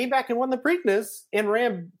voting came back and won the Preakness and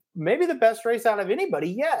ran maybe the best race out of anybody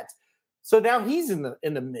yet. So now he's in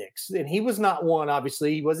the mix. And he was not one,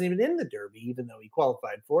 obviously. He wasn't even in the Derby, even though he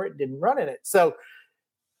qualified for it, didn't run in it. So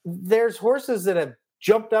there's horses that have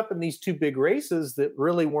jumped up in these 2 big races that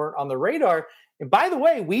really weren't on the radar. And by the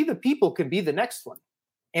way, we the people can be the next one.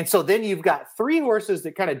 And so then you've got 3 horses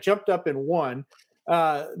that kind of jumped up and won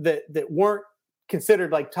that weren't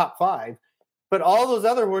considered like top 5. But all those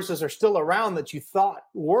other horses are still around that you thought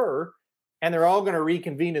were, and they're all going to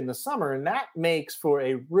reconvene in the summer. And that makes for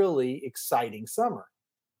a really exciting summer.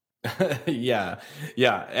 Yeah.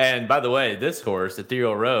 And by the way, this horse,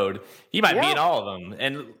 Ethereal Road, he might be in all of them.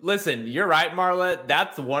 And listen, you're right, Marla.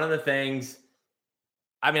 That's one of the things.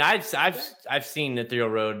 I mean, I've seen Ethereal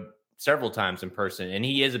Road several times in person, and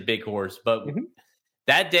he is a big horse. But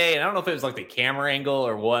that day, and I don't know if it was like the camera angle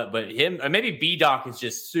or what, but him, or maybe B-Doc is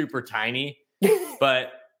just super tiny.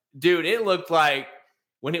 But dude, it looked like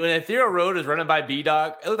when Ethereal Road is running by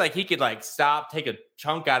B-Doc, it looked like he could like stop, take a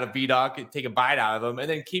chunk out of B-Doc, take a bite out of him, and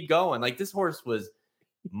then keep going. Like this horse was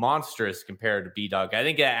monstrous compared to B-Doc. I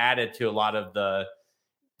think that added to a lot of the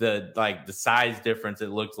size difference it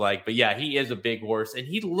looked like. But yeah, he is a big horse, and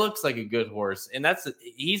he looks like a good horse. And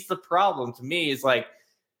he's the problem to me is like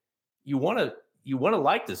you want to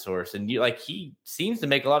like this horse, and he seems to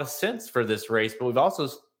make a lot of sense for this race. But we've also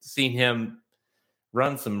seen him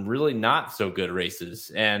run some really not so good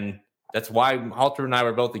races. And that's why Halter and I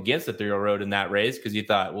were both against Ethereal Road in that race, because you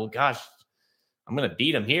thought, well, gosh, I'm going to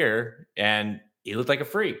beat him here. And he looked like a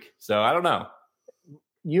freak. So I don't know.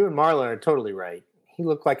 You and Marlon are totally right. He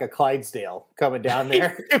looked like a Clydesdale coming down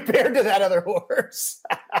there compared to that other horse.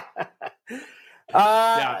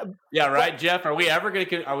 Yeah, right, Jeff? Are we ever going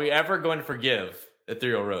to forgive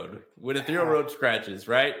Ethereal Road when Ethereal Road scratches,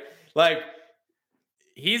 right? Like,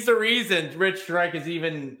 he's the reason Rich Strike is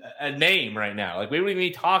even a name right now. Like, we wouldn't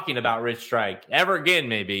be talking about Rich Strike ever again,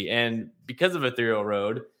 maybe. And because of Ethereal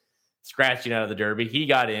Road scratching out of the Derby, he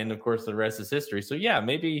got in. Of course, the rest is history. So yeah,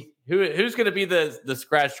 maybe who's going to be the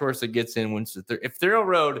scratch horse that gets in once if Ethereal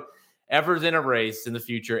Road ever's in a race in the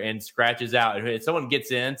future and scratches out, and if someone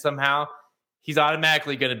gets in somehow, he's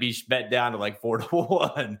automatically going to be bet down to like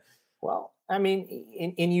 4-1. Well, I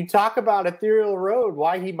mean, and you talk about Ethereal Road,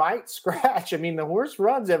 why he might scratch. I mean, the horse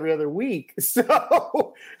runs every other week.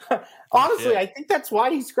 So honestly, I think that's why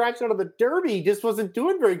he scratched out of the Derby. He just wasn't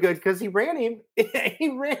doing very good because he ran him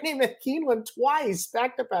at Keeneland twice,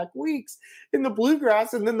 back-to-back weeks in the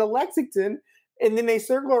Bluegrass and then the Lexington. And then they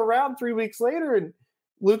circle around 3 weeks later, and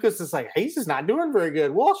Lucas is like, hey, he's just not doing very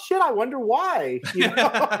good. Well, shit, I wonder why. You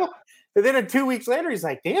know? And then 2 weeks later, he's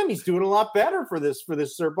like, damn, he's doing a lot better for this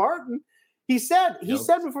Sir Barton. He said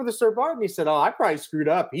before the Sir Barton, he said, oh, I probably screwed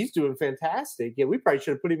up. He's doing fantastic. Yeah, we probably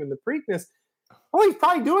should have put him in the Preakness. Oh, he's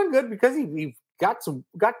probably doing good because he got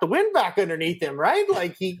the wind back underneath him, right?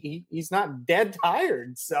 Like he's not dead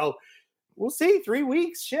tired. So we'll see. 3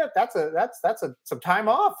 weeks, shit. That's some time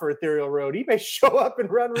off for Ethereal Road. He may show up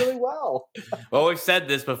and run really well. Well, we've said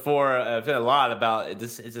this before. I've said a lot about it.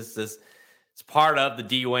 It's just this. It's part of the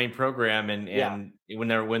D Wayne program, and when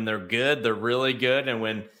they're good, they're really good, and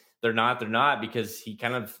when they're not, because he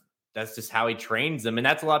that's just how he trains them. And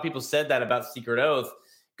that's a lot of people said that about Secret Oath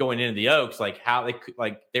going into the Oaks, like how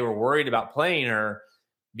they were worried about playing her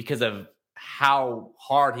because of how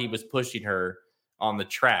hard he was pushing her on the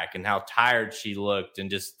track and how tired she looked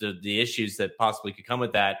and just the issues that possibly could come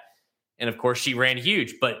with that. And of course she ran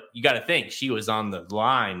huge, but you got to think she was on the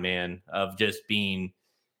line, man, of just being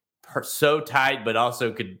so tight, but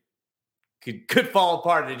also could fall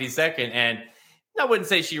apart at any second. And I wouldn't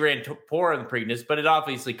say she ran poor in the Preakness, but it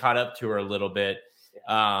obviously caught up to her a little bit.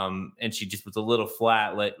 And she just was a little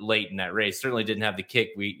flat late in that race. Certainly didn't have the kick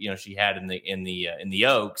she had in the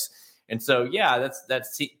Oaks. And so that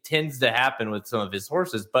tends to happen with some of his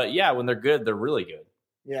horses. But yeah, when they're good, they're really good.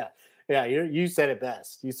 Yeah. Yeah, you said it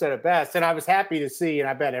best. You said it best. And I was happy to see, and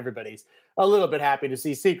I bet everybody's a little bit happy to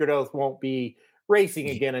see, Secret Oath won't be racing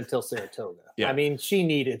again until Saratoga. Yeah. I mean, she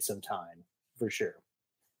needed some time for sure.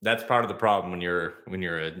 That's part of the problem when you're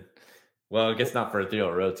well, I guess not for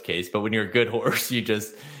Ethereal Road's case, but when you're a good horse, you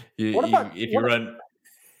just run. What about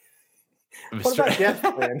Jeff's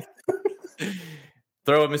friend?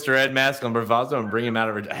 Throw a Mr. Ed mask on Bravazzo and bring him out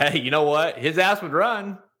of. Hey, you know what? His ass would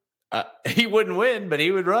run. He wouldn't win, but he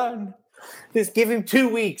would run. Just give him 2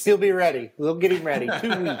 weeks. He'll be ready. We'll get him ready.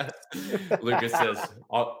 2 weeks. Lucas says,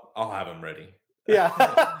 I'll have him ready. Yeah.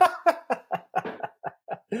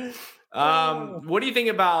 What do you think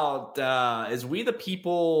about is We the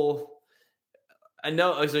People? I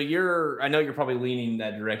know you're probably leaning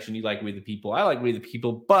that direction. You like We the People. I like We the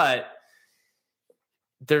People, but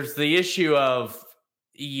there's the issue of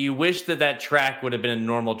you wish that track would have been a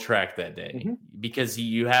normal track that day, because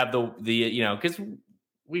you have because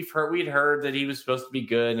we'd heard that he was supposed to be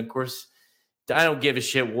good, and of course I don't give a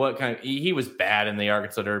shit what kind of, he was bad in the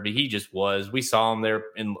Arkansas Derby. He just was. We saw him there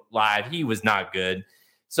in live. He was not good.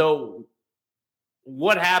 So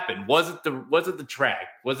what happened? Was it the track?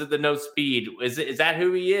 Was it the no speed? Is that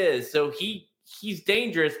who he is? So he's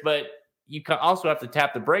dangerous, but you also have to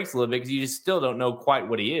tap the brakes a little bit because you just still don't know quite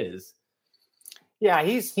what he is. Yeah,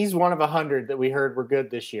 he's one of 100 that we heard were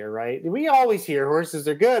good this year, right? We always hear horses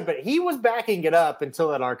are good, but he was backing it up until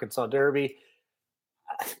that Arkansas Derby.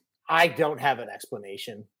 I don't have an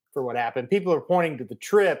explanation for what happened. People are pointing to the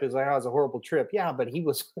trip as like, oh, it was a horrible trip. Yeah, but he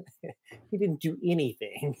didn't do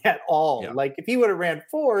anything at all. Yeah. Like if he would have ran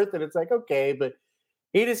fourth, and it's like, okay, but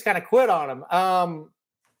he just kind of quit on him. I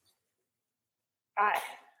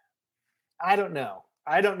don't know.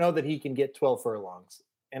 I don't know that he can get 12 furlongs.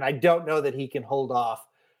 And I don't know that he can hold off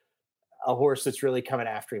a horse that's really coming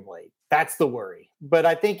after him late. That's the worry. But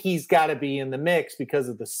I think he's got to be in the mix because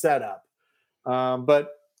of the setup. But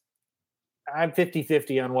I'm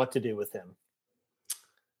 50-50 on what to do with him.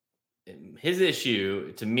 His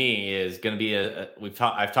issue to me is going to be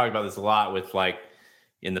I've talked about this a lot with like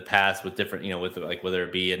in the past with different, with like whether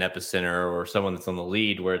it be an Epicenter or someone that's on the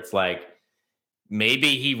lead, where it's like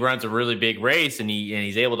maybe he runs a really big race and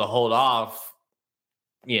he's able to hold off,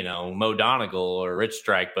 Mo Donegal or Rich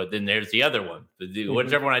Strike, but then there's the other one,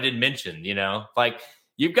 whichever one I didn't mention, like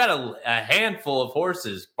you've got a handful of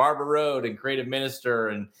horses, Barbara Road and Creative Minister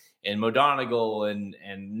and Mo Donegal and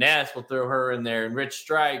Ness will throw her in there and Rich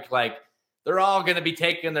Strike, like they're all going to be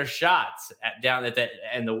taking their shots at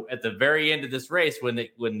the very end of this race when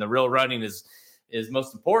the real running is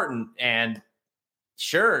most important. And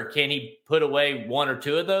sure, can he put away one or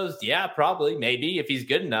two of those? Yeah, probably, maybe if he's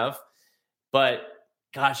good enough. But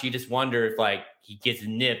gosh, you just wonder if like he gets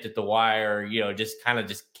nipped at the wire, just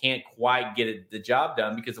can't quite get the job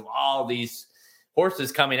done because of all these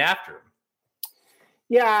horses coming after him.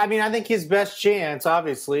 Yeah, I mean, I think his best chance,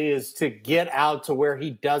 obviously, is to get out to where he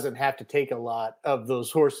doesn't have to take a lot of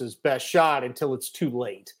those horses' best shot until it's too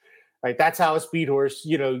late. Right? That's how a speed horse,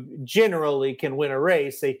 generally can win a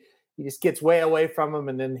race. He just gets way away from them,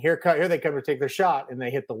 and then here they come to take their shot, and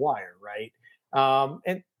they hit the wire, right?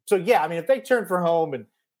 And so, yeah, I mean, if they turn for home and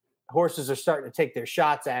horses are starting to take their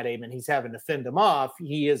shots at him, and he's having to fend them off,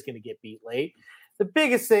 he is going to get beat late. The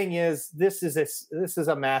biggest thing is this is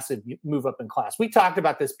a massive move up in class. We talked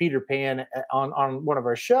about this Peter Pan on one of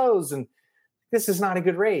our shows, and this is not a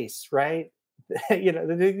good race, right?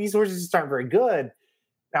 These horses just aren't very good.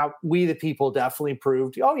 Now, we the people definitely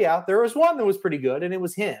proved, oh yeah, there was one that was pretty good, and it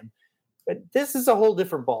was him. But this is a whole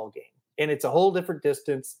different ball game, and it's a whole different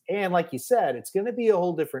distance, and like you said, it's going to be a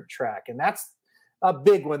whole different track, and that's a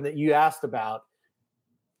big one that you asked about.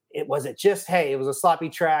 It was a sloppy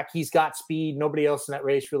track. He's got speed. Nobody else in that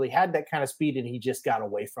race really had that kind of speed, and he just got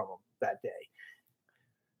away from him that day.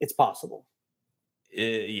 It's possible.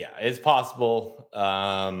 Yeah, it's possible.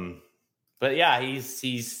 But yeah,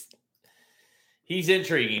 he's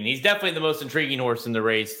intriguing. He's definitely the most intriguing horse in the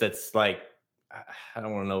race. That's like, I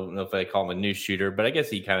don't want to know if I call him a new shooter, but I guess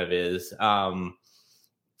he kind of is.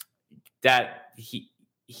 That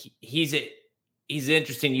he's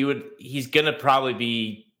interesting. He's gonna probably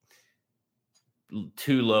be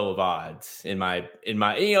too low of odds in my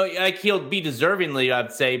like he'll be deservingly,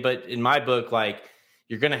 I'd say, but in my book, like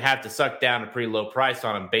you're gonna have to suck down a pretty low price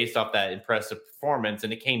on him based off that impressive performance,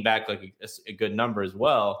 and it came back like a good number as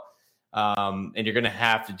well. And you're gonna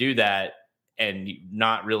have to do that, and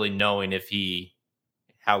not really knowing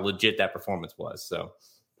how legit that performance was. So,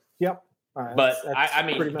 yep. But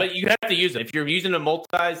but you have to use it if you're using the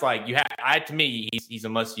multis. Like to me, he's a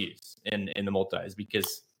must use in the multis,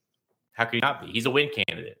 because how could he not be? He's a win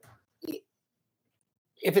candidate.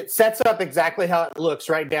 If it sets up exactly how it looks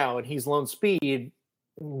right now, and he's lone speed,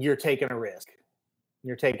 you're taking a risk.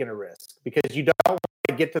 You're taking a risk because you don't want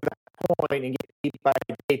to get to that point and get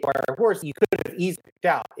beat by a horse you could have easily picked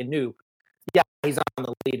out and knew, yeah, he's on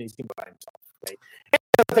the lead and he's by himself. Right. And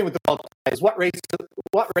the other thing with the multis is what races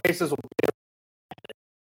will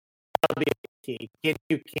be a key. Can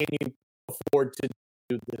you afford to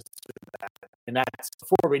do this or that? And that's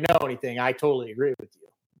before we know anything. I totally agree with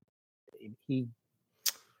you.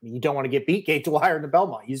 You don't want to get beat gate to wire in the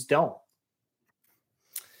Belmont. You just don't.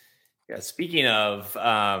 Yeah. Speaking of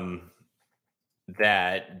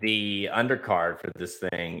that, the undercard for this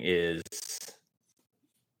thing is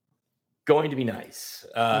going to be nice.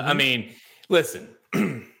 I mean, listen,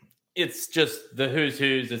 it's just the who's.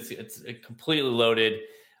 It's completely loaded. Here,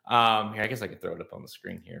 I guess I can throw it up on the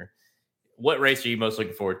screen here. What race are you most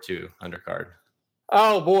looking forward to, undercard?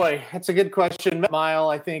 Oh boy, that's a good question. Mile,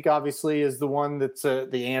 I think, obviously, is the one that's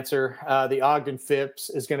the answer. The Ogden Phipps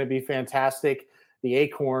is going to be fantastic. The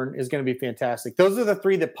Acorn is going to be fantastic. Those are the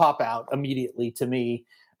three that pop out immediately to me.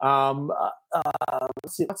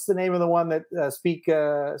 Let's see, what's the name of the one that Speak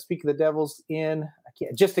of the Devil's in? I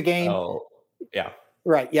can't. Just a Game. Oh, yeah.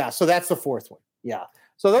 Right. Yeah. So that's the fourth one. Yeah.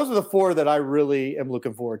 So those are the four that I really am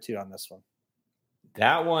looking forward to on this one.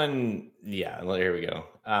 That one, yeah. Here we go.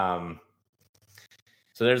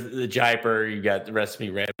 So there's the Jaipur. You got the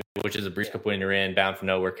Recipe Red, which is a Breeze Cup winner in Bound for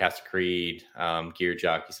Nowhere, Castle Creed, Gear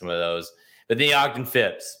Jockey, some of those. But the Ogden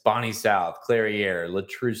Phipps, Bonnie South, Clairiere,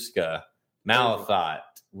 Latruska, Malathot,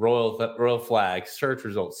 Royal Flag, Search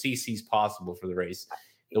Results, CC's Possible for the race.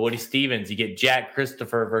 The Woody Stevens, you get Jack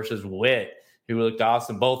Christopher versus Witt, who looked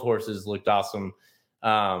awesome. Both horses looked awesome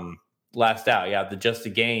last out. Yeah, the Just a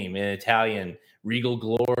Game in Italian, Regal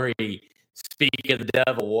Glory, Speak of the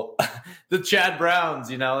Devil, the Chad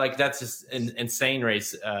Browns, like that's just an insane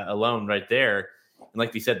race alone right there. And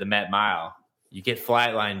like they said, the Met Mile, you get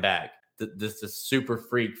Flightline back. This is super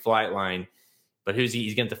freak Flightline, but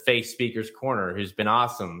he's going to face Speaker's Corner, who's been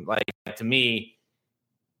awesome. Like, to me,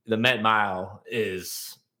 the Met Mile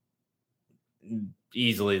is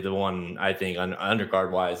easily the one, I think,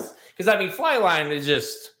 undercard wise, because I mean, Flightline is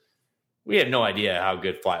just, we have no idea how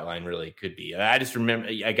good Flightline really could be. I just remember,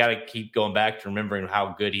 I got to keep going back to remembering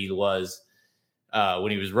how good he was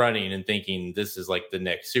when he was running and thinking this is like the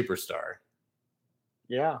next superstar.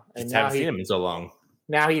 Yeah. And just haven't seen him in so long.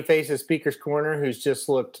 Now he faces Speaker's Corner, who's just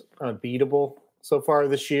looked unbeatable so far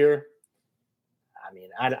this year. I mean,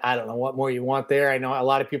 I don't know what more you want there. I know a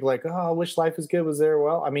lot of people are like, oh, I wish Life is Good was there.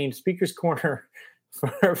 Well, I mean, Speaker's Corner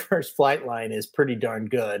for first Flightline is pretty darn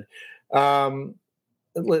good.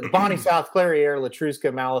 Bonnie South, Clariere,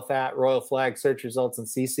 Latruska, Malathat, Royal Flag, search results, and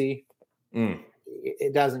CC.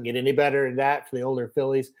 It doesn't get any better than that for the older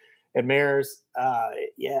fillies and mares.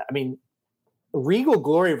 Yeah, I mean, Regal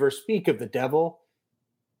Glory versus Speak of the Devil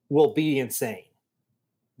will be insane.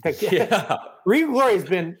 Yeah. Regal Glory has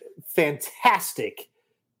been fantastic,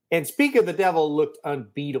 and Speak of the Devil looked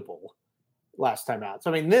unbeatable last time out.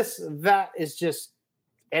 So I mean, that is just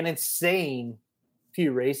an insane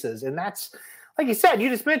few races, and that's like you said. You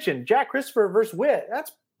just mentioned Jack Christopher versus Witt.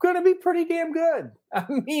 That's going to be pretty damn good. I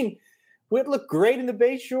mean, Witt looked great in the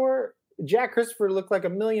Bayshore. Jack Christopher looked like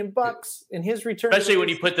 $1 million in his return. Especially when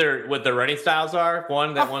you put what the running styles are.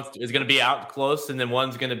 One that is going to be out close, and then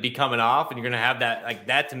one's going to be coming off, and you're going to have that. Like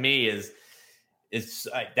that to me is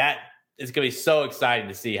like that is going to be so exciting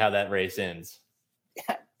to see how that race ends.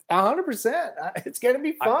 100%. It's going to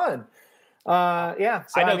be fun. Yeah.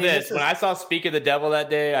 So, I know when I saw Speak of the Devil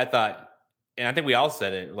that day, I thought, and I think we all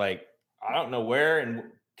said it, like, I don't know where and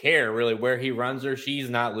care really where he runs her. She's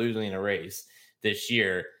not losing a race this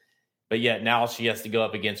year. But yet now she has to go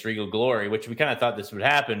up against Regal Glory, which we kind of thought this would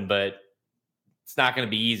happen, but it's not going to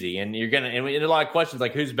be easy. And and a lot of questions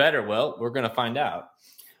like, who's better? Well, we're going to find out.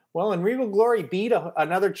 Well, and Regal Glory beat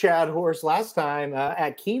another Chad horse last time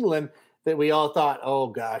at Keeneland that we all thought, oh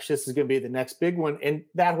gosh, this is going to be the next big one. And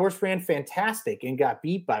that horse ran fantastic and got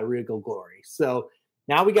beat by Regal Glory. So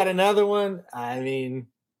now we got another one. I mean,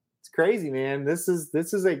 it's crazy, man. This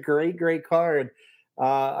is a great, great card.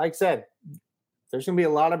 Like I said, there's going to be a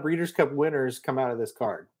lot of Breeders' Cup winners come out of this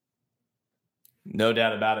card. No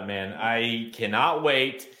doubt about it, man. I cannot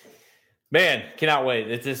wait. Man, cannot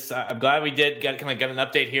wait. It's just, I'm glad we got an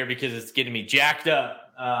update here because it's getting me jacked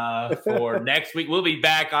up for next week. We'll be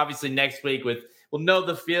back, obviously, next week we'll know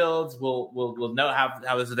the fields. We'll know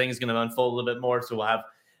how this thing is going to unfold a little bit more. So we'll have,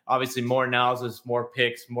 obviously, more analysis, more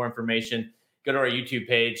picks, more information. Go to our YouTube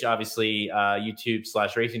page, obviously,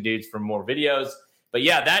 YouTube/Racing Dudes for more videos. But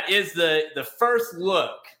yeah, that is the first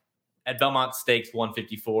look at Belmont Stakes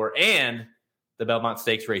 154 and the Belmont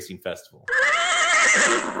Stakes Racing Festival.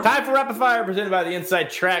 Time for Rapid Fire, presented by the Inside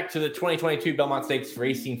Track to the 2022 Belmont Stakes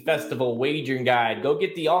Racing Festival Wagering Guide. Go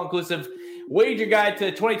get the all-inclusive wager guide to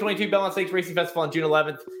the 2022 Belmont Stakes Racing Festival on June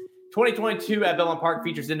 11th. 2022 at Belmont Park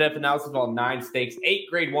features in-depth analysis of all 9 stakes, 8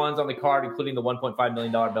 grade 1s on the card, including the $1.5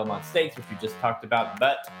 million Belmont Stakes, which we just talked about.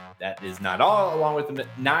 But that is not all. Along with the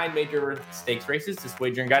 9 major stakes races, this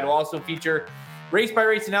wagering guide will also feature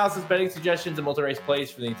race-by-race analysis, betting suggestions, and multi-race plays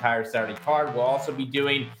for the entire Saturday card. We'll also be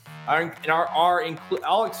doing our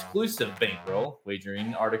all-exclusive bankroll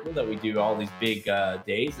wagering article that we do all these big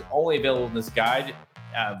days, only available in this guide.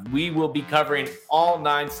 We will be covering all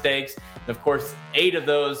 9 stakes. And of course, 8 of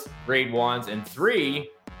those grade 1s and 3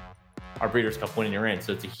 are Breeders' Cup winning your in.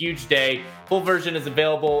 So it's a huge day. Full version is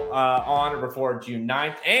available on or before June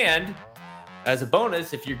 9th. And as a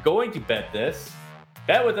bonus, if you're going to bet this,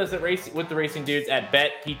 bet with us with the Racing Dudes at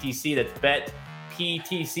BetPTC. That's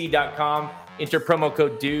betptc.com. Enter promo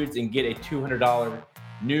code DUDES and get a $200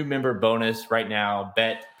 new member bonus right now.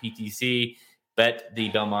 BetPTC. Bet the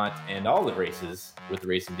Belmont and all the races with the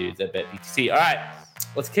Racing Dudes at BetPTC. All right,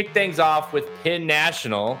 let's kick things off with Penn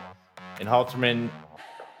National. And Halterman,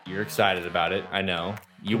 you're excited about it. I know.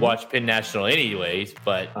 You watch Penn National anyways,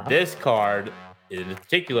 but this card, in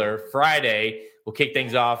particular, Friday, will kick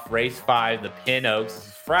things off. Race 5, the Penn Oaks. This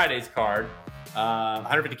is Friday's card.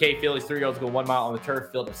 150K fillies, 3-year-olds go 1 mile on the turf.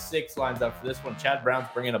 Field of 6 lines up for this one. Chad Brown's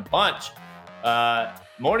bringing a bunch.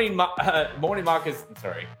 Morning Mock is,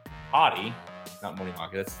 sorry, Hottie. Not Morning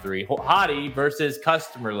Mock, that's 3. Hottie versus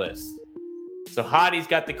Customer List. So Hottie's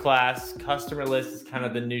got the class. Customer List is kind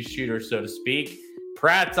of the new shooter, so to speak.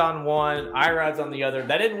 Pratt's on one, Irod's on the other.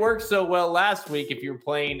 That didn't work so well last week if you were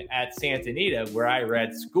playing at Santa Anita, where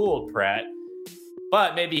Irad schooled Pratt.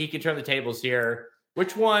 But maybe he can turn the tables here.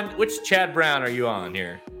 Which Chad Brown are you on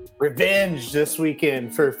here? Revenge this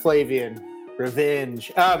weekend for Flavian.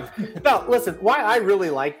 Revenge. No, listen, why I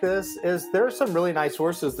really like this is there are some really nice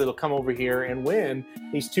horses that'll come over here and win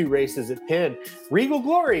these 2 races at Penn. Regal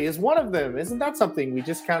Glory is one of them. Isn't that something? We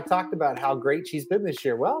just kind of talked about how great she's been this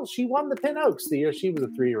year. Well, she won the Penn Oaks the year she was a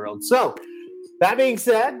 3-year-old. So that being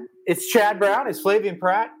said, it's Chad Brown, it's Flavian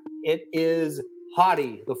Pratt, it is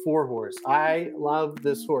Hottie, the 4 horse. I love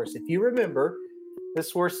this horse. If you remember, this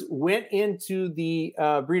horse went into the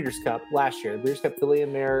Breeders' Cup last year, the Breeders' Cup filly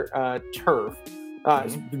and mare turf,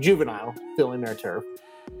 juvenile filly and mare turf,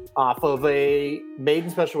 off of a maiden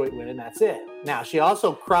special weight win, and that's it. Now, she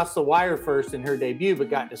also crossed the wire first in her debut, but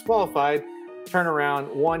got disqualified. Turn around,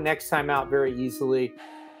 won next time out very easily.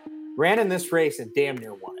 Ran in this race and damn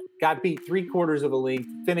near won it. got beat 3/4 of a length,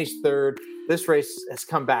 finished third. This race has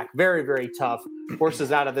come back very, very tough.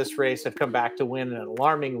 Horses out of this race have come back to win at an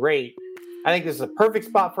alarming rate. I think this is a perfect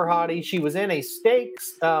spot for Hottie. She was in a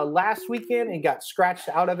stakes last weekend and got scratched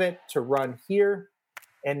out of it to run here.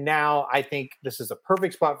 And now I think this is a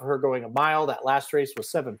perfect spot for her going a mile. That last race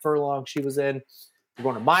was 7 furlongs she was in. We're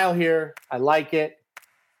going a mile here. I like it.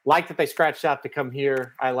 Like that they scratched out to come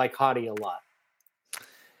here. I like Hottie a lot.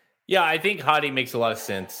 Yeah, I think Hottie makes a lot of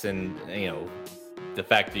sense, and the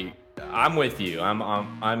fact that I'm with you. I'm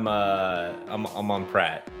on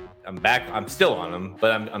Pratt. I'm back. I'm still on him,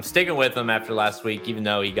 but I'm sticking with him after last week, even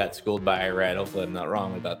though he got schooled by Irad. Hopefully, I'm not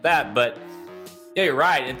wrong about that. But yeah, you're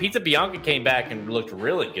right. And Pizza Bianca came back and looked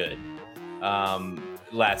really good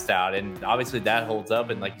last out, and obviously that holds up.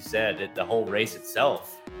 And like you said, the whole race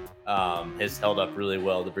itself has held up really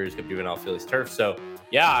well. The Breeders' Cup Juvenile Fillies Turf. So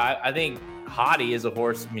yeah, I think Hottie is a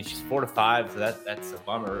horse. I mean, she's 4-5, so that's a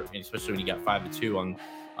bummer, especially when you got 5-2 on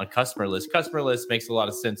customer list. Customer list makes a lot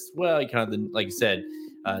of sense. Well, you kind of like you said,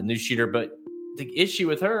 new shooter, but the issue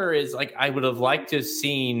with her is like I would have liked to have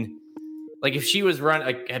seen like if she was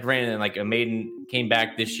had ran in like a maiden, came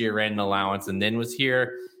back this year, ran an allowance, and then was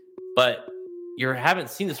here. But you haven't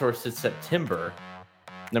seen this horse since September,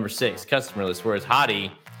 number 6, customer list. Whereas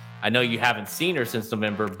Hottie, I know you haven't seen her since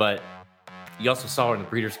November, but you also saw her in the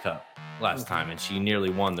Breeders' Cup last time, and she nearly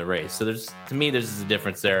won the race. So there's a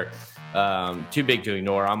difference there. Too big to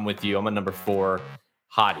ignore. I'm with you. I'm a number 4,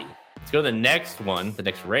 Hottie. Let's go to the next one, the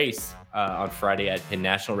next race on Friday at Penn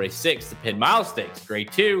National, race 6, the Penn Mile Stakes,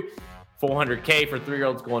 grade 2, $400K for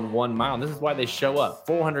 3-year-olds going 1 mile. And this is why they show up.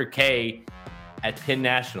 $400K at Penn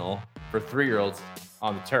National for 3-year-olds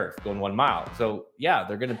on the turf going 1 mile. So yeah,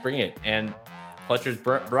 they're going to bring it. And Fletcher's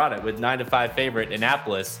brought it with 9-5 favorite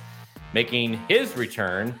Annapolis making his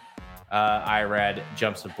return. Irad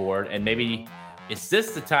jumps aboard, and maybe is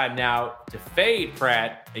this the time now to fade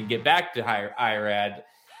Pratt and get back to Irad,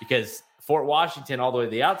 because Fort Washington all the way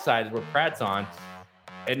to the outside is where Pratt's on,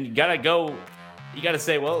 and you gotta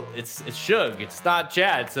say, well, it's Suge, it's not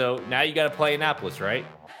Chad, so now you gotta play Annapolis, right?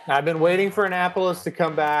 I've been waiting for Annapolis to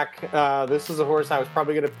come back. This is a horse I was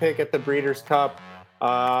probably going to pick at the Breeders' Cup.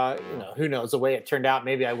 Who knows the way it turned out.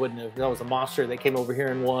 Maybe I wouldn't have. That was a monster. They came over here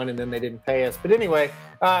and won, and then they didn't pay us. But anyway,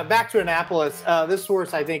 back to Annapolis. This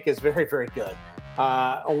horse I think is very, very good.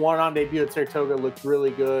 A one-on debut at Saratoga looked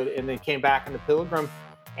really good, and then came back in the Pilgrim.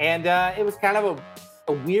 And it was kind of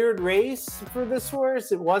a weird race for this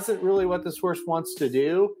horse. It wasn't really what this horse wants to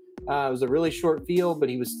do. It was a really short field, but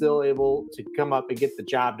he was still able to come up and get the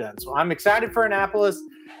job done. So I'm excited for Annapolis.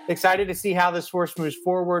 Excited to see how this horse moves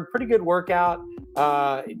forward. Pretty good workout,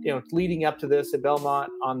 leading up to this at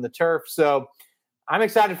Belmont on the turf. So I'm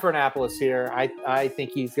excited for Annapolis here. I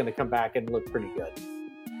think he's going to come back and look pretty good.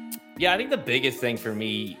 Yeah, I think the biggest thing for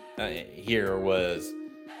me here was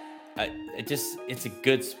it's a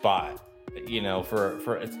good spot.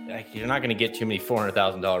 For it's, like, you're not going to get too many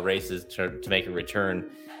 $400,000 races to make a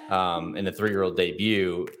return in the 3-year-old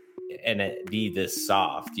debut and it be this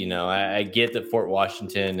soft. I get that Fort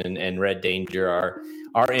Washington and Red Danger are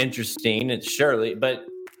interesting, and surely, but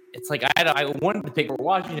it's like I wanted to pick Fort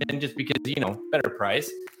Washington just because better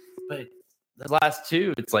price, but the last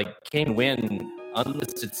two, it's like can't win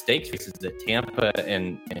unlisted stakes races at Tampa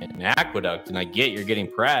and Aqueduct, and I get you're getting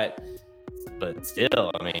Pratt, but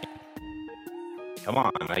still, I mean, come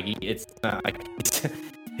on, like it's not like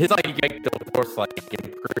it's like you got the horse like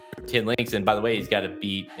improve 10 lengths, and by the way, he's got to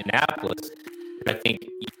beat Annapolis. I think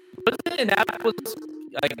wasn't Annapolis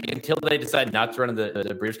like until they decide not to run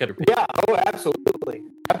the Breeders' Cup. Yeah, absolutely.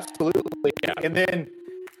 Yeah. And then,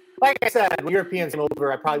 like I said, when Europeans came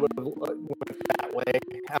over, I probably would have went that way.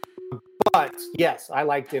 But yes, I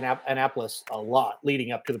liked Annapolis a lot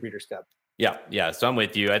leading up to the Breeders' Cup. Yeah. So I'm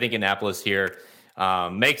with you. I think Annapolis here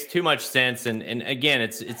makes too much sense, and again,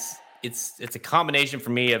 it's a combination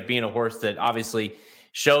for me of being a horse that obviously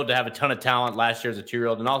showed to have a ton of talent last year as a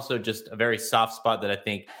 2-year-old, and also just a very soft spot that I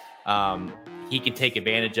think he can take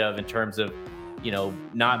advantage of in terms of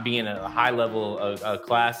not being a high level of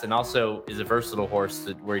class, and also is a versatile horse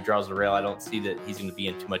where he draws the rail. I don't see that he's going to be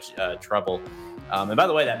in too much trouble. And by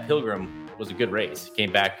the way, that Pilgrim was a good race. He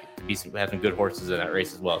came back to have some good horses in that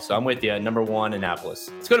race as well. So I'm with you. Number 1, Annapolis.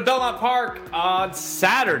 Let's go to Belmont Park on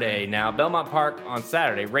Saturday now. Belmont Park on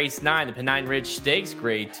Saturday. Race 9, the Pennine Ridge Stakes,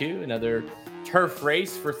 grade 2. Another turf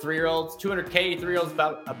race for 3-year-olds. 200K, 3-year-olds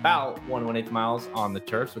about 1.18 miles on the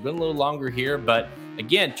turf. So we're going a little longer here. But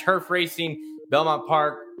again, turf racing, Belmont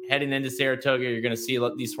Park, heading into Saratoga. You're going to see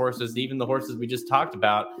these horses, even the horses we just talked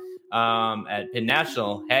about, at Penn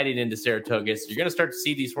National heading into Saratoga. So you're going to start to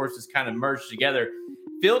see these horses kind of merge together.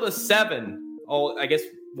 Field of 7. Oh, I guess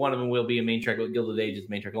one of them will be a main track. Gilded Age is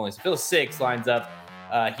main track only. So field 6 lines up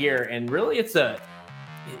here, and really it's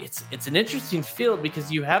an interesting field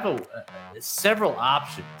because you have several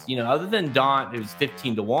options. Other than Daunt, who's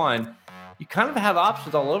 15-1, you kind of have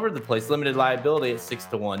options all over the place. Limited Liability at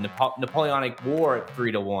 6-1, Napoleonic War at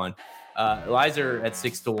 3-1, Eliza at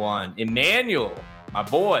 6-1, Emmanuel, my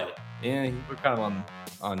boy. Yeah, we're kind of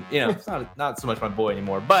on. It's not so much my boy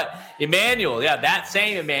anymore, but Emmanuel, that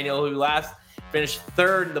same Emmanuel who last finished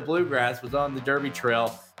 3rd in the Bluegrass was on the Derby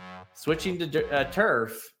Trail, switching to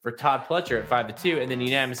turf for Todd Pletcher at 5-2, and then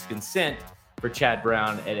unanimous consent for Chad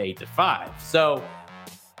Brown at 8-5. So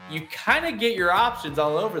you kind of get your options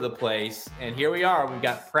all over the place, and here we are. We've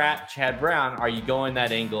got Pratt, Chad Brown. Are you going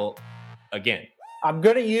that angle again? I'm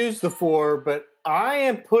going to use the 4, but I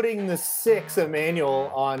am putting the 6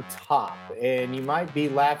 Emmanuel on top, and you might be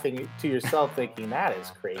laughing to yourself thinking that is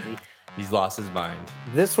crazy. He's lost his mind.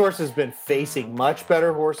 This horse has been facing much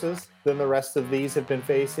better horses than the rest of these have been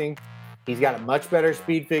facing. He's got a much better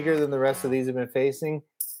speed figure than the rest of these have been facing.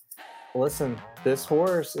 Listen, this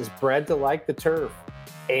horse is bred to like the turf,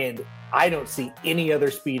 and I don't see any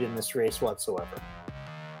other speed in this race whatsoever.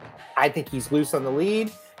 I think he's loose on the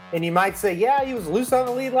lead. And you might say, yeah, he was loose on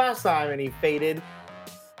the lead last time and he faded.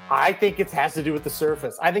 I think it has to do with the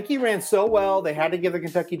surface. I think he ran so well, they had to give the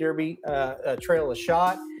Kentucky Derby Trail a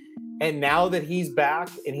shot. And now that he's back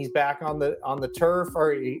and he's back on the turf,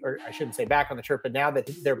 or I shouldn't say back on the turf, but now that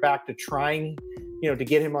they're back to trying, to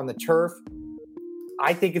get him on the turf,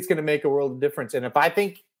 I think it's going to make a world of difference. And if I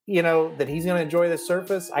think, that he's going to enjoy the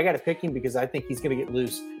surface, I got to pick him because I think he's going to get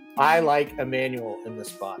loose. I like Emmanuel in this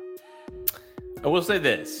spot. I will say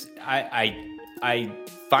this. I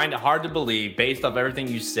find it hard to believe, based off everything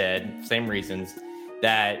you said, same reasons,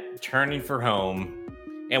 that turning for home,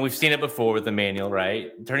 and we've seen it before with Emmanuel,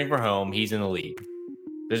 right? Turning for home, he's in the lead.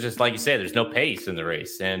 There's just, like you said, there's no pace in the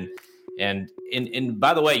race. And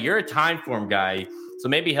by the way, you're a time form guy, so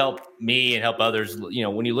maybe help me and help others.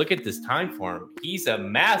 When you look at this time form, he's a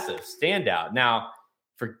massive standout. Now,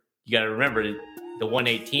 you got to remember the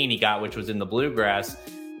 118 he got, which was in the Bluegrass,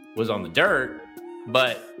 was on the dirt.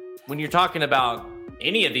 But when you're talking about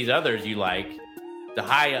any of these others you like, the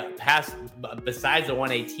high pass besides the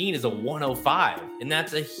 118 is a 105. And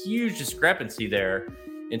that's a huge discrepancy there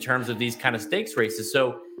in terms of these kind of stakes races.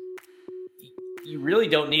 So you really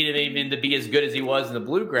don't need him even to be as good as he was in the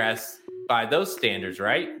Bluegrass by those standards,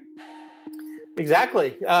 right?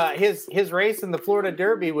 Exactly. His race in the Florida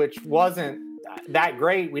Derby, which wasn't that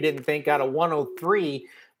great, we didn't think, got a 103,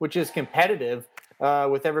 which is competitive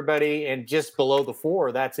with everybody, and just below the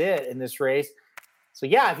 4. That's it in this race. So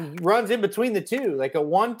yeah, if he runs in between the two, like a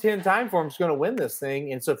 110 time form is going to win this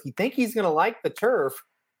thing. And so if you think he's going to like the turf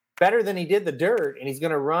better than he did the dirt, and he's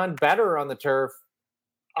going to run better on the turf,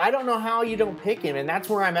 I don't know how you don't pick him. And that's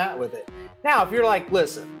where I'm at with it. Now, if you're like,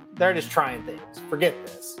 listen, they're just trying things, forget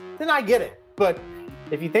this, then I get it. But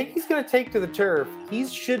if you think he's going to take to the turf, he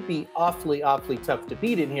should be awfully, awfully tough to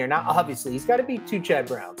beat in here. Now, obviously, he's got to beat 2 Chad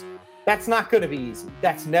Browns. That's not going to be easy.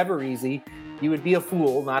 That's never easy. You would be a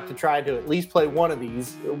fool not to try to at least play one of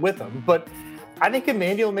these with him. But I think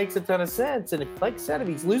Emmanuel makes a ton of sense. And like I said, if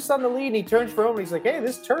he's loose on the lead and he turns for home and he's like, hey,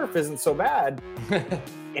 this turf isn't so bad,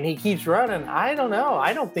 and he keeps running, I don't know.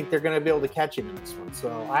 I don't think they're going to be able to catch him in this one.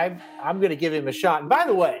 So I'm going to give him a shot. And by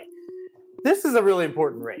the way, this is a really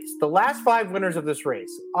important race. The last 5 winners of this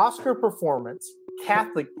race: Oscar Performance,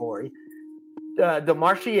 Catholic Boy,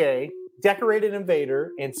 DeMarchier, Decorated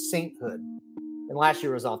Invader, and Sainthood. And last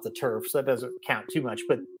year was off the turf, so that doesn't count too much.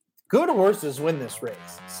 But good horses win this race.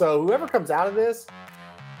 So whoever comes out of this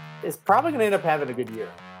is probably going to end up having a good year.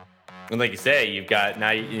 And like you say, you've got now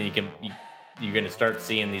you're going to start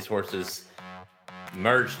seeing these horses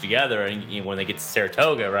merge together, and when they get to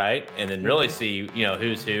Saratoga, right, and then really see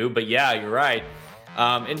who's who. But yeah, you're right.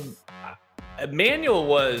 And Emmanuel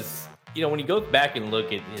was, when you go back and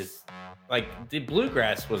look at his, like, the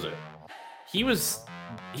Bluegrass he was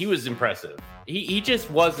impressive. He just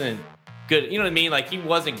wasn't good. You know what I mean? Like, he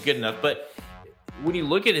wasn't good enough. But when you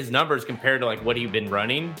look at his numbers compared to like what he'd been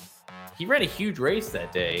running, he ran a huge race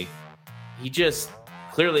that day. He just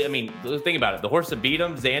clearly, think about it. The horse that beat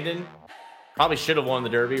him, Zandon, probably should have won the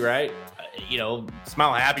Derby, right?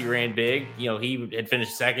 Smile Happy ran big. He had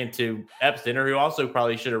finished second to Epsteiner, who also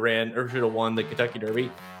probably should have won the Kentucky Derby.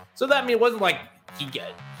 So that, it wasn't like he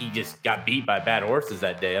just got beat by bad horses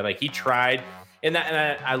that day. Like, he tried. And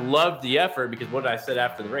I loved the effort, because what I said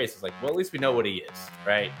after the race is like, well, at least we know what he is,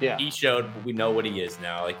 right? Yeah. He showed we know what he is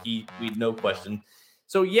now. Like, we no question.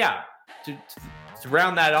 So yeah, to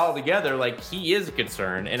round that all together, like, he is a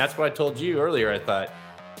concern. And that's what I told you earlier. I thought,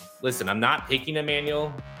 listen, I'm not picking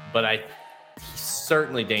Emmanuel, but he's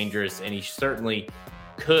certainly dangerous, and he certainly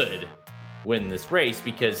could win this race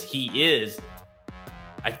because he is,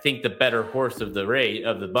 I think, the better horse of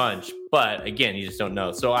the bunch. But again, you just don't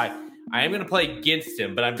know. So I am going to play against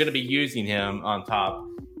him, but I'm going to be using him on top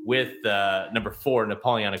with number 4,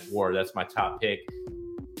 Napoleonic War. That's my top pick.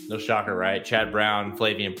 No shocker, right? Chad Brown,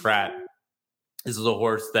 Flavian Pratt. This is a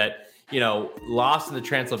horse that, lost in the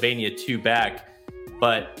Transylvania 2 back.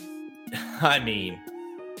 But, I mean,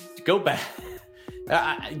 go back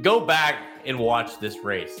and watch this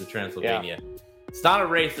race, the Transylvania. Yeah. It's not a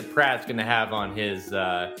race that Pratt's going to have on his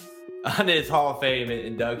Hall of Fame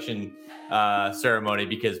induction ceremony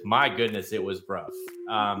because, my goodness, it was rough.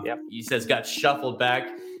 He says got shuffled back.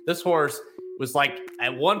 This horse was like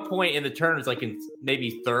at one point in the turn, it was like in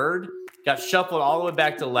maybe third, got shuffled all the way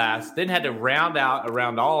back to last, then had to round out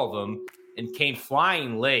around all of them and came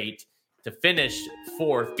flying late to finish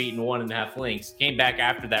 4th, beating 1.5 lengths. Came back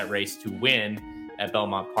after that race to win at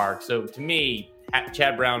Belmont Park. So to me,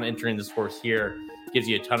 Chad Brown entering this horse here gives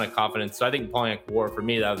you a ton of confidence. So I think Napoleonic War, for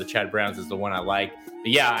me, out of the Chad Browns, is the one I like.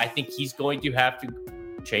 But yeah, I think he's going to have to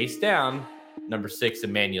chase down number 6,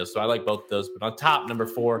 Emmanuel. So I like both of those. But on top, number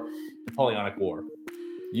 4, Napoleonic War.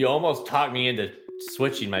 You almost talked me into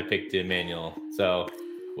switching my pick to Emmanuel. So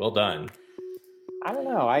well done. I don't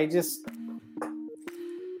know.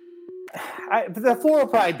 The 4 will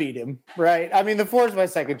probably beat him, right? I mean, the 4 is my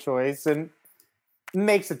second choice and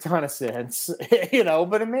makes a ton of sense,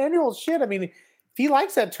 but Emmanuel, shit. I mean, if he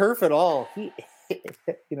likes that turf at all,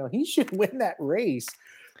 he should win that race.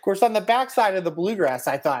 Of course, on the backside of the Bluegrass,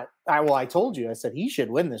 I thought, I told you, I said he should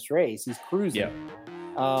win this race. He's cruising.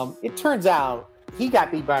 Yeah. It turns out he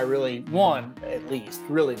got beat by really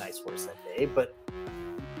nice horse that day, but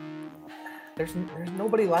there's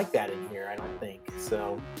nobody like that in here, I don't think.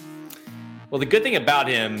 So, well, the good thing about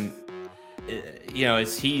him,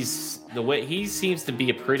 is he seems to be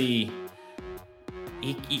a pretty.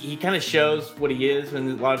 He kind of shows what he is in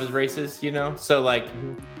a lot of his races, So like,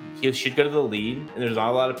 he should go to the lead, and there's not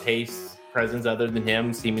a lot of pace presence other than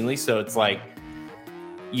him, seemingly. So it's like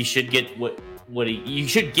you should get what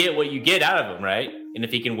you get out of him, right? And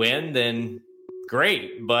if he can win, then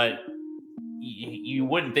great. But you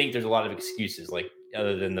wouldn't think there's a lot of excuses, like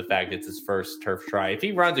other than the fact it's his first turf try. If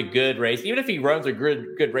he runs a good race, even if he runs a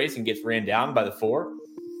good race and gets ran down by the 4,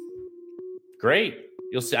 great.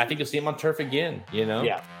 You'll see. I think you'll see him on turf again.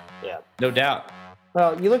 Yeah, no doubt.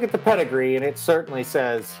 Well, you look at the pedigree, and it certainly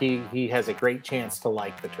says he has a great chance to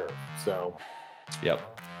like the turf. So,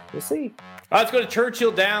 yep, we'll see. Let's go to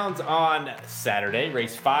Churchill Downs on Saturday.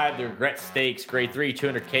 Race 5, the Regret Stakes, Grade 3,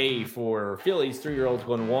 $200K for fillies, 3-year-olds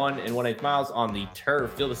going 1 1/8 miles on the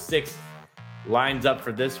turf. Field of 6 lines up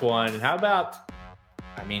for this one. And how about?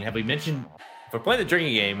 I mean, have we mentioned? If we're playing the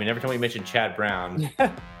drinking game, and every time we mention Chad Brown,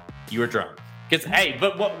 you were drunk. Because hey,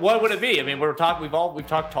 but what would it be? I mean, we've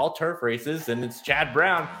talked tall turf races, and it's Chad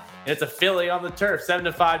Brown, and it's a filly on the turf.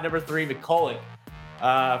 7-5, number 3, McCulloch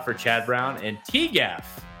for Chad Brown, and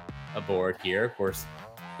T-Gaff aboard here. Of course,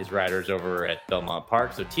 his rider's over at Belmont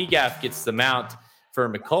Park, so T-Gaff gets the mount for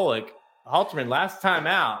McCulloch. Halterman last time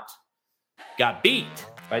out got beat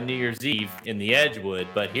by New Year's Eve in the Edgewood,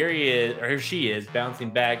 but here she is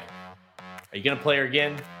bouncing back. Are you gonna play her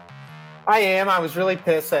again? I am. I was really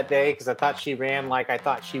pissed that day because I thought she ran like I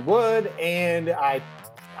thought she would, and I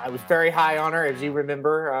was very high on her, as you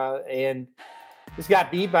remember, and just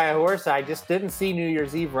got beat by a horse I just didn't see New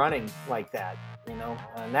Year's Eve running like that, and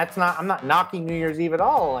I'm not knocking New Year's Eve at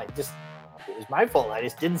all. It was my fault. I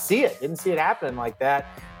just didn't see it happening like that.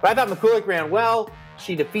 But I thought McCulloch ran well.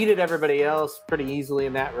 She defeated everybody else pretty easily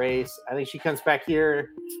in that race. I think she comes back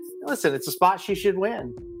here. Listen, it's a spot she should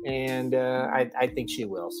win, and I think she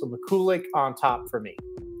will. So McCulloch on top for me.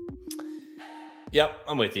 Yep,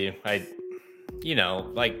 I'm with you.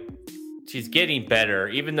 She's getting better.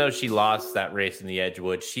 Even though she lost that race in the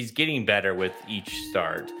Edgewood, she's getting better with each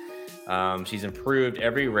start. She's improved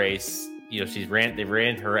every race. They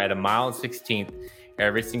ran her at 1.16 miles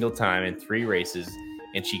every single time in 3 races.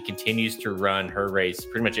 And she continues to run her race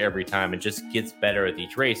pretty much every time and just gets better with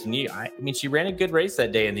each race. And she ran a good race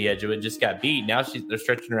that day in the Edgewood, just got beat. Now they're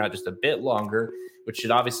stretching her out just a bit longer, which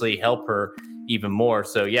should obviously help her even more.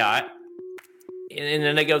 So, yeah. And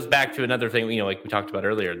then it goes back to another thing, like we talked about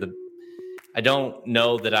earlier. I don't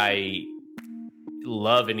know that I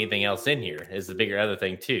love anything else in here is the bigger other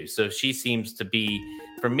thing, too. So she seems to be,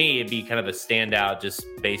 for me, it'd be kind of a standout just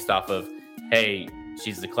based off of, hey,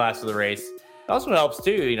 she's the class of the race. It also helps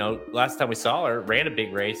too, last time we saw her ran a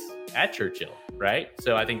big race at Churchill, right?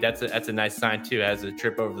 So I think that's a nice sign too, as a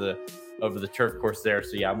trip over the turf course there.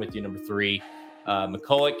 So yeah, I'm with you, number 3,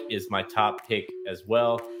 McCulloch is my top pick as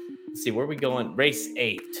well. Let's see, where are we going? Race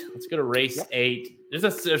 8. Let's go to race 8. There's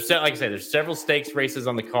like I said, there's several stakes races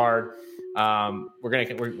on the card.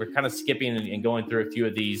 We're kind of skipping and going through a few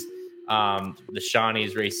of these. The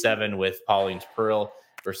Shawnee's race 7 with Pauline's Pearl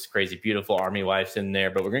versus Crazy Beautiful. Army Wife's in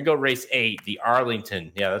there, but we're gonna go race 8, the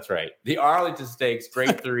Arlington. Yeah, that's right, the Arlington Stakes,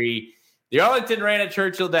 grade 3. The Arlington ran at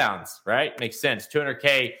Churchill Downs, right? Makes sense.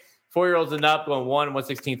 200K, 4-year-olds and up, going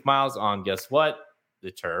 1/1/16 miles on, guess what?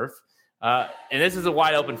 The turf. And this is a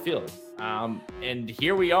wide open field. And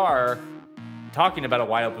here we are talking about a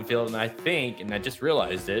wide open field. And I think, and I just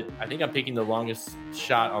realized it, I think I'm picking the longest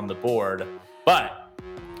shot on the board. But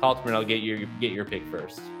Halterman, I'll get your pick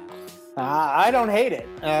first. I don't hate it.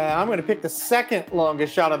 I'm going to pick the second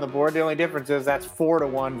longest shot on the board. The only difference is that's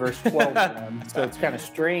 4-1 versus 12-1. So it's kind of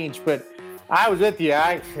strange, but I was with you.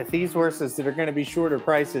 These horses that are going to be shorter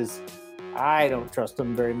prices, I don't trust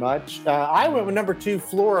them very much. I went with number 2,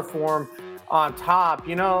 Floriform on top.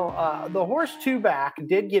 You know, the horse 2 back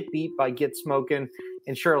did get beat by Get Smokin'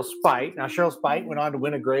 and Cheryl Spite. Now, Cheryl Spite went on to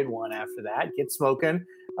win a grade 1 after that. Get Smokin'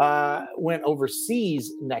 went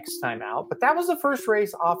overseas next time out, but that was the first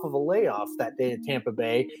race off of a layoff that day at Tampa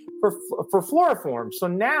Bay for Floriform. So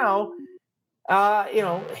now,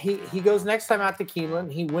 he goes next time out to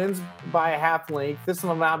Keeneland. He wins by a half length. This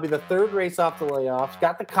will now be the 3rd race off the layoffs.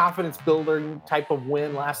 Got the confidence builder type of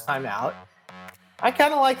win last time out. I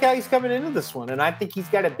kind of like how he's coming into this one, and I think he's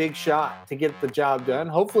got a big shot to get the job done.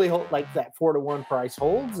 Hopefully, like that 4-1 price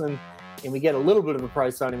holds, and we get a little bit of a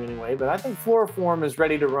price on him anyway. But I think Floriform is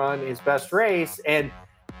ready to run his best race, and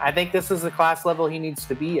I think this is the class level he needs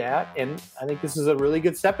to be at, and I think this is a really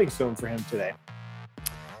good stepping stone for him today.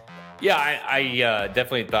 Yeah, I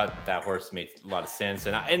definitely thought that horse made a lot of sense,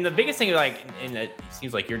 and the biggest thing, like, and it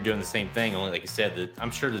seems like you're doing the same thing. Only, like you said, that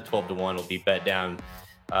I'm sure the 12-1 will be bet down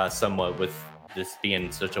somewhat with this being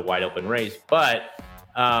such a wide open race, but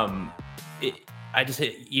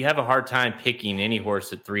you have a hard time picking any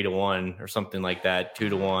horse at 3-1 or something like that,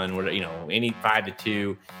 2-1, any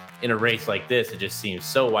 5-2 in a race like this. It just seems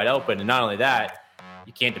so wide open, and not only that,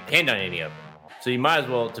 you can't depend on any of them. So you might as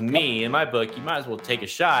well, to me, in my book, you might as well take a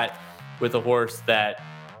shot with a horse that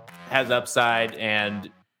has upside and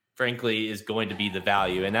frankly is going to be the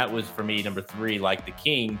value. And that was, for me, number 3, Like the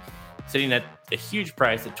King, sitting at a huge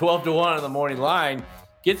price at 12-1 on the morning line,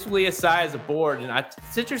 gets Leah Sai as a board. And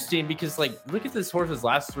it's interesting because, like, look at this horse's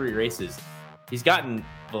last 3 races. He's gotten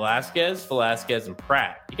Velasquez, and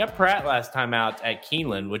Pratt. He got Pratt last time out at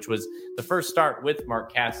Keeneland, which was the first start with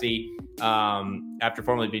Mark Casse after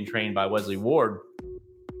formerly being trained by Wesley Ward.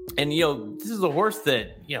 And, this is a horse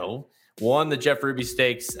that, won the Jeff Ruby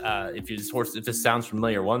Stakes. If this sounds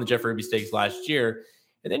familiar, won the Jeff Ruby Stakes last year.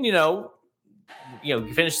 And then,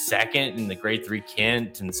 finished second in the grade 3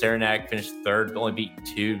 Kent, and Saranac finished 3rd, only beat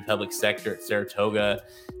 2 public sector at Saratoga.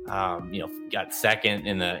 Got second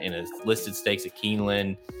in a listed stakes at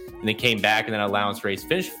Keeneland, and then came back in that allowance race,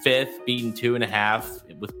 finished 5th, beaten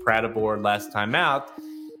 2.5 with Pratt aboard last time out.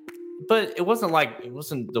 But it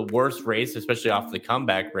wasn't the worst race, especially off the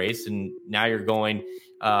comeback race. And now you're going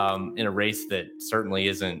in a race that certainly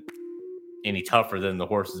isn't any tougher than the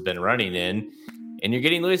horse has been running in, and you're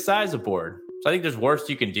getting Louis Size aboard. So I think there's worse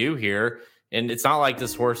you can do here. And it's not like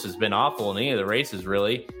this horse has been awful in any of the races,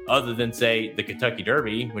 really, other than, say, the Kentucky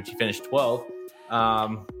Derby, which he finished 12th.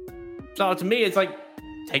 So to me, it's like,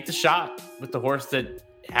 take the shot with the horse that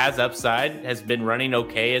has upside, has been running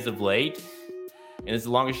okay as of late, and it's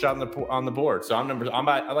the longest shot on the board. So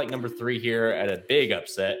I like number 3 here at a big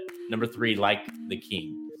upset. Number 3, Like the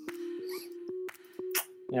King.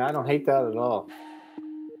 Yeah, I don't hate that at all.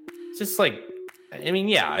 It's just like,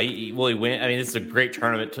 will he win? This is a great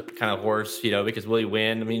tournament kind of horse, because will he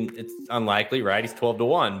win? It's unlikely, right? He's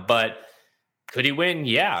 12-1, but could he win?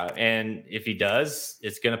 Yeah. And if he does,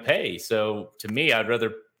 it's going to pay. So to me, I'd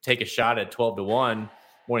rather take a shot at 12-1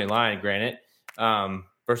 morning line, granted,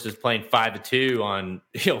 versus playing 5-2 on,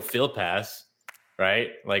 Field Pass,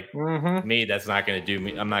 right? Like, me, that's not going to do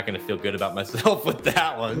me. I'm not going to feel good about myself with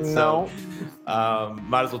that one. No. So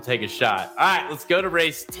might as well take a shot. All right, let's go to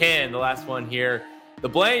race 10, the last one here. The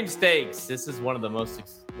Blame Stakes. This is one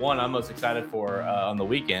I'm most excited for on the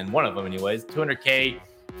weekend. One of them, anyways. 200K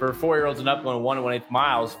for 4-year-olds and up, going 1 1/8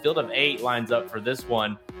 miles. Field of 8 lines up for this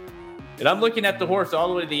one. And I'm looking at the horse all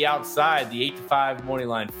the way to the outside, the 8-5 morning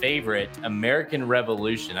line favorite, American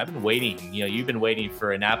Revolution. I've been waiting. You've been waiting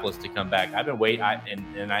for Annapolis to come back. I've been waiting,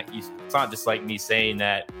 it's not just like me saying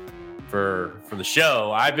that for the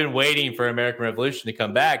show. I've been waiting for American Revolution to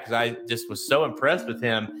come back because I just was so impressed with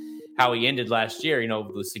him, how he ended last year.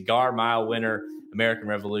 The Cigar Mile winner, American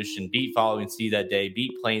Revolution, beat Following Sea that day,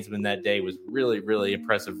 beat Plainsman that day. Was really, really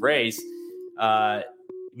impressive race.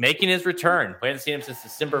 Making his return. We haven't seen him since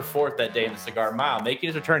December 4th that day in the Cigar Mile. Making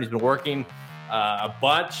his return. He's been working a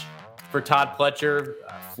bunch for Todd Pletcher.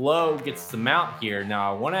 Flo gets the mount here.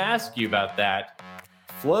 Now, I want to ask you about that.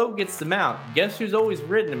 Flo gets the mount. Guess who's always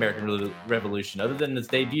ridden American Revolution other than his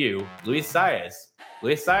debut? Luis Saez.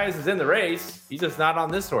 Luis Saez is in the race. He's just not on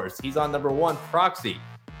this horse. He's on number 1, Proxy.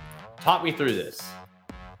 Talk me through this.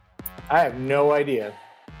 I have no idea.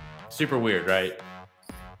 Super weird, right?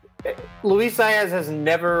 Luis Saez has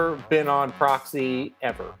never been on Proxy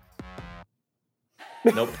ever.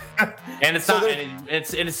 Nope. And it's not. And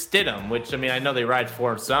it's Stidham, which I know they ride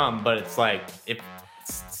for him some, but it's like if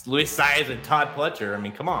it's Luis Saez and Todd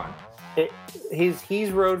Pletcher. Come on.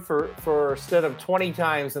 He's rode for Stidham 20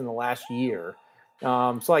 times in the last year.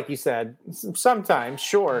 So like you said, sometimes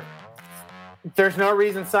sure. There's no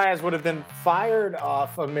reason Saez would have been fired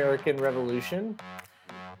off American Revolution.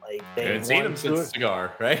 Like they haven't seen him since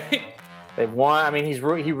Cigar, right? They've won. he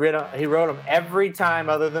rode him every time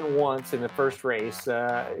other than once in the first race.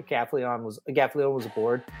 Gaffleon was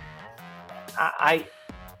aboard. I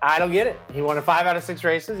don't get it. He won 5 out of 6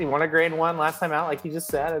 races. He won a grade 1 last time out, like you just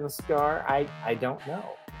said, in the Cigar. I don't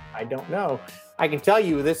know. I can tell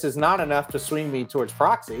you this is not enough to swing me towards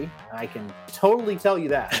Proxy. I can totally tell you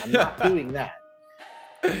that. I'm not doing that.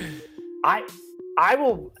 I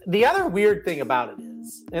will. The other weird thing about it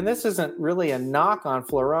is, and this isn't really a knock on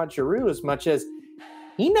Florent Geroux as much as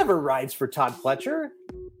he never rides for Todd Pletcher.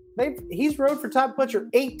 He's rode for Todd Pletcher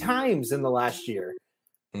 8 times in the last year.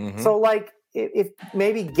 Mm-hmm. So like if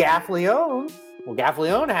maybe Gaffleon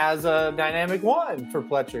has a dynamic 1 for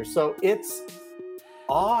Pletcher. So it's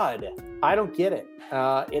odd. I don't get it.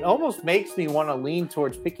 It almost makes me want to lean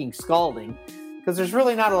towards picking Scalding because there's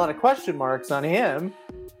really not a lot of question marks on him.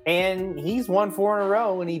 And he's won 4 in a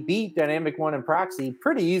row, and he beat Dynamic 1 and Proxy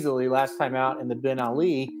pretty easily last time out in the Ben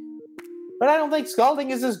Ali. But I don't think Scalding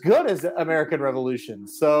is as good as American Revolution.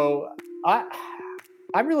 So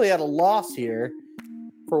I'm really at a loss here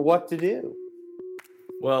for what to do.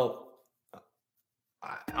 Well,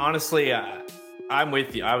 honestly, I'm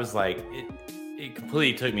with you. I was like, it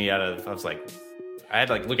completely took me out of. I was like, I had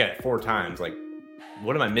to look at it 4 times. Like,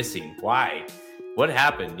 what am I missing? Why? What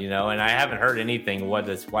happened? And I haven't heard anything why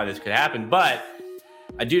this could happen. But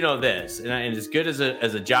I do know this, and as good as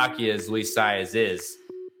a jockey as Luis Saez is,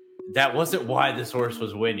 that wasn't why this horse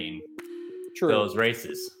was winning those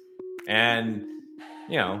races. And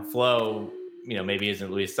Flo, maybe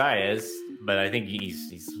isn't Luis Saez, but I think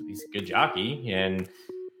he's a good jockey. And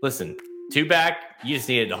listen, 2 back, you just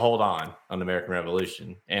needed to hold on American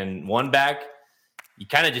Revolution, and 1 back, you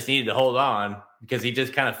kind of just needed to hold on because he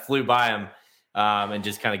just kind of flew by him. And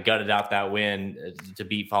just kind of gutted out that win to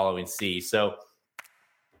beat Following Sea. So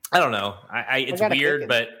I don't know. It's weird,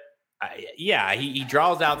 but he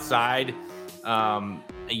draws outside.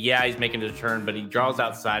 He's making a turn, but he draws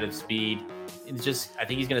outside of speed. It's just, I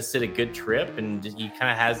think he's going to sit a good trip, and he kind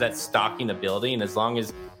of has that stalking ability. And as long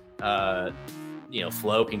as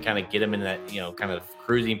Flo can kind of get him in that kind of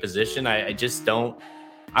cruising position, I just don't.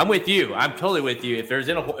 I'm with you. I'm totally with you. If there's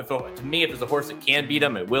a horse that can beat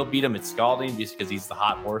him, it will beat him. It's Scalding just because he's the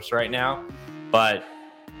hot horse right now. But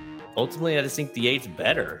ultimately, I just think the 8's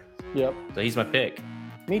better. Yep. So he's my pick.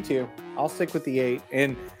 Me too. I'll stick with the 8,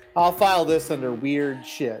 and I'll file this under weird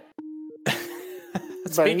shit.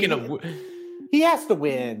 Speaking of, he has to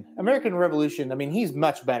win American Revolution. He's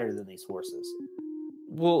much better than these horses.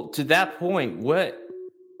 Well, to that point, what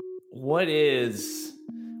do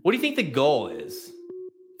you think the goal is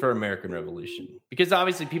for American Revolution? Because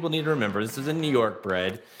obviously people need to remember this is a New York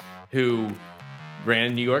bred who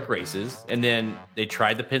ran New York races, and then they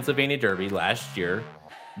tried the Pennsylvania Derby last year,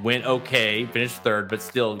 went okay, finished 3rd, but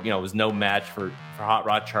still, was no match for Hot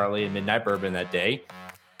Rod Charlie and Midnight Bourbon that day.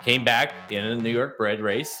 Came back in a New York bred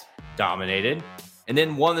race, dominated, and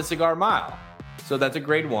then won the Cigar Mile. So that's a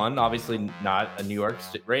grade 1, obviously not a New York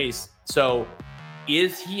race. So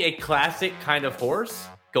is he a classic kind of horse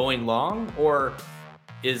going long, or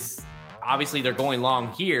is obviously they're going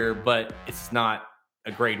long here, but it's not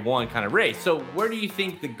a grade 1 kind of race? So where do you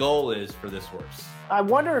think the goal is for this horse? I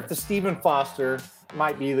wonder if the Stephen Foster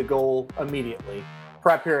might be the goal immediately.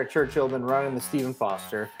 Prep here at Churchill, then running the Stephen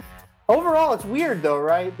Foster. Overall, it's weird though,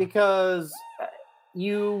 right? Because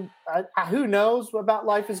who knows about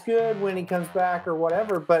Life is Good when he comes back or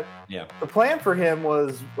whatever, but the plan for him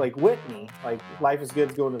was like Whitney, like Life is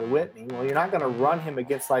Good's going to the Whitney. Well, you're not going to run him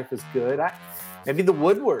against Life is Good. Maybe the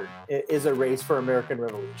Woodward is a race for American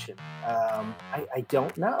Revolution. I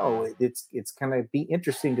don't know. It's going to be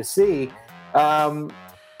interesting to see.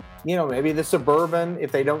 Maybe the Suburban,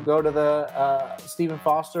 if they don't go to the Stephen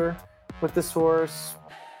Foster with this horse,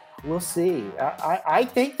 we'll see. I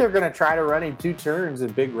think they're going to try to run him 2 turns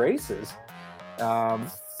in big races.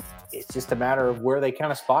 It's just a matter of where they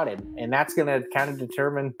kind of spot him, and that's going to kind of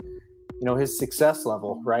determine, his success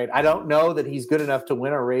level, right? I don't know that he's good enough to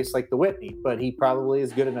win a race like the Whitney, but he probably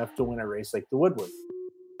is good enough to win a race like the Woodward.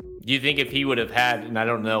 Do you think if he would have had, and I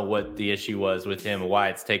don't know what the issue was with him, why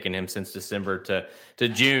it's taken him since December to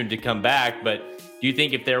June to come back, but do you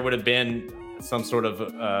think if there would have been some sort of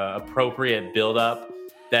appropriate buildup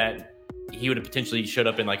that he would have potentially showed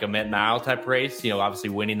up in like a Met Mile type race,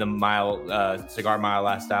 obviously winning the Cigar Mile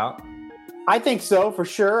last out? I think so, for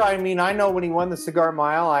sure. I mean, I know when he won the Cigar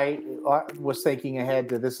Mile, I was thinking ahead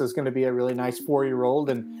to this is going to be a really nice 4-year-old,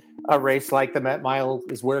 and a race like the Met Mile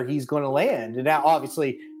is where he's going to land. And now,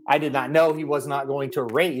 obviously, I did not know he was not going to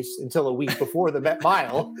race until a week before the Met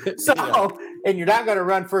Mile. So, yeah. And you're not going to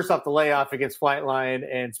run first off the layoff against Flight Line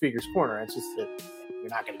and Speaker's Corner. It's just that you're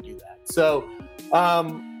not going to do that. So,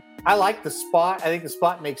 I like the spot. I think the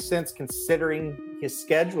spot makes sense considering his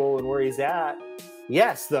schedule and where he's at.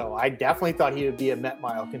 Yes, though, I definitely thought he would be a Met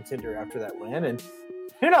Mile contender after that win. And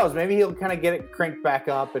who knows, maybe he'll kind of get it cranked back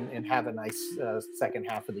up and have a nice second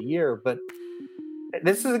half of the year. But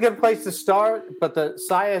this is a good place to start. But the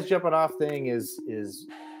Saez jumping off thing is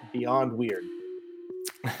beyond weird.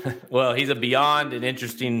 Well, he's a beyond an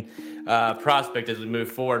interesting prospect as we move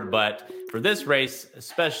forward. But for this race,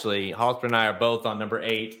 especially, Hallsper and I are both on number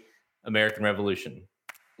 8, American Revolution.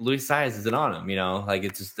 Luis Saez isn't on him,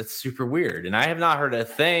 that's super weird. And I have not heard a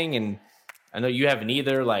thing, and I know you haven't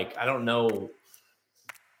either. Like, I don't know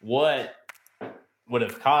what would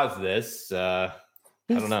have caused this. I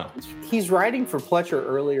don't know. He's riding for Pletcher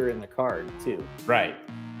earlier in the card, too. Right.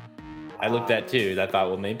 I looked at too. I thought,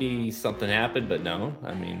 well, maybe something happened, but no.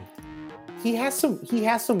 I mean, he has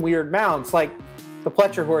some weird mounts. Like the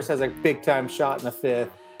Pletcher horse has a big time shot in the 5th.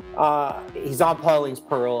 He's on Pauling's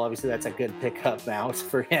Pearl. Obviously, that's a good pickup mount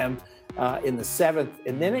for him in the 7th.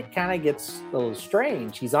 And then it kind of gets a little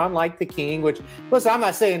strange. He's on Like the King, which, listen, I'm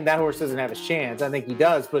not saying that horse doesn't have a chance. I think he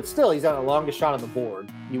does, but still, he's on the longest shot on the board.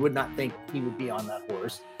 You would not think he would be on that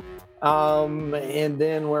horse. And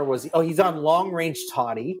then where was he? Oh, he's on Long Range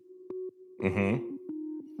Toddy. Mm-hmm.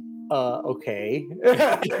 Okay.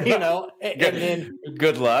 And then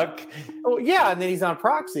good luck. Oh, yeah. And then he's on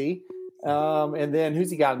Proxy. And then who's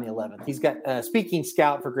he got in the 11th? He's got Speaking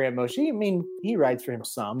Scout for Grand Moshi. I mean, he rides for him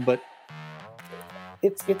some, but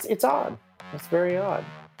it's odd. It's very odd.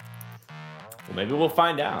 Well, maybe we'll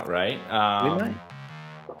find out, right? We might.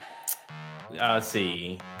 Let's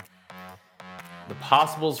see. The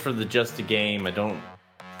possibles for the Just a Game.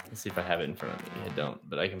 Let's see if I have it in front of me. I don't,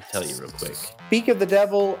 but I can tell you real quick. Speak of the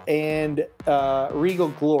Devil and Regal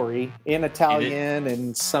Glory in Italian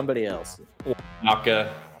and somebody else.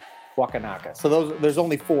 Wakanaka. So there's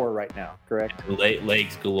only 4 right now, correct?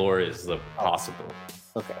 Legs Galore is the possible.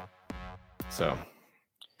 Okay. So,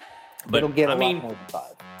 but it'll get a lot more than 5.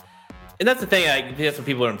 And that's the thing. That's what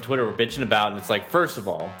people on Twitter were bitching about. And it's like, first of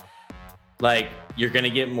all, like you're gonna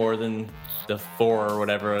get more than the 4 or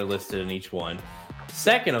whatever are listed in each one.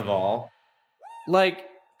 Second of all, like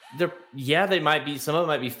they might be, some of them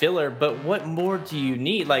might be filler, but what more do you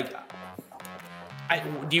need? Like,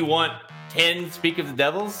 do you want 10 Speak of the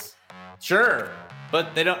Devils? Sure,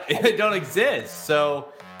 but they don't exist.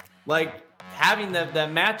 So, like having that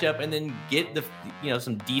matchup and then get the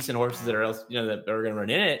some decent horses that are that are going to run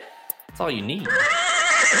in it. That's all you need.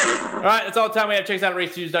 All right, that's all the time we have. Check us out at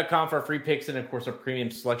racenews.com for our free picks and, of course, our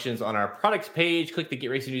premium selections on our products page. Click the Get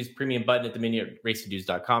Racing News premium button at the menu at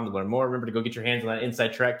racenews.com to learn more. Remember to go get your hands on that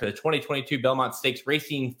inside track to the 2022 Belmont Stakes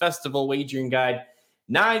Racing Festival wagering guide.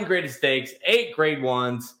 9 graded stakes, 8 grade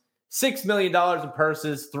 1s, $6 million in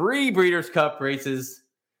purses, 3 Breeders' Cup races,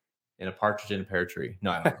 and a partridge in a pear tree.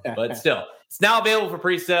 No, I don't know. But still, it's now available for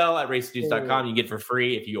pre-sale at racenews.com. You can get it for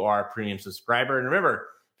free if you are a premium subscriber. And remember,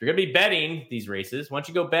 if you're going to be betting these races, why don't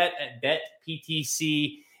you go bet at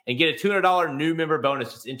BetPTC and get a $200 new member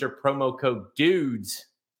bonus. Just enter promo code DUDES.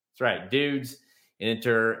 That's right, DUDES. And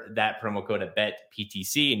enter that promo code at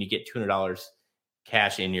BetPTC, and you get $200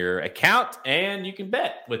 cash in your account, and you can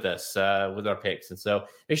bet with us with our picks. And so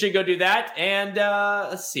make sure you go do that. And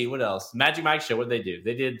let's see, what else? Magic Mike Show, what did they do?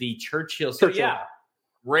 They did the Churchill. So yeah,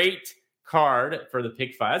 great card for the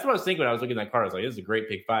pick 5. That's what I was thinking when I was looking at that card. I was like, this is a great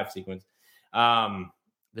pick 5 sequence.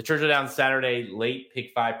 The Churchill Down Saturday late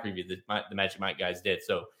pick 5 preview that the Magic Mike guys did.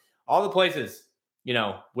 So all the places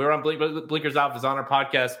we're on Blinkers Off is on our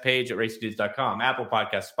podcast page at racingdudes.com, Apple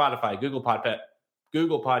Podcasts, Spotify, Google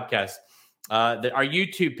Podcasts, our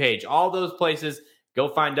YouTube page, all those places. Go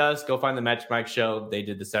find us. Go find the Magic Mike Show. They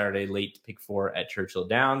did the Saturday late pick 4 at Churchill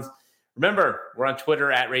Downs. Remember, we're on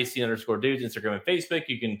Twitter at racing_dudes, Instagram and Facebook.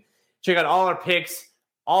 You can check out all our picks,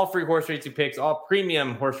 all free horse racing picks, all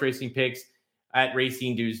premium horse racing picks at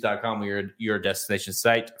racingdudes.com. We're your destination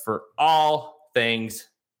site for all things,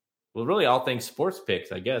 really all things sports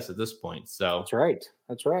picks, I guess, at this point. So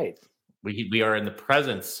That's right. We are in the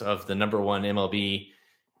presence of the number one MLB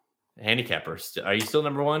handicapper. Are you still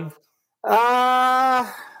number one?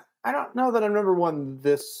 I don't know that I'm number one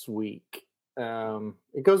this week.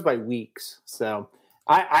 It goes by weeks. So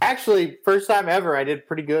I actually, first time ever, I did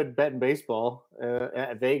pretty good betting baseball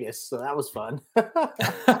at Vegas. So that was fun.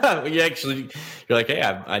 You're like, hey,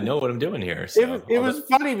 I know what I'm doing here. So it was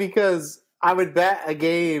funny because I would bet a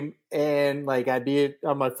game and like I'd be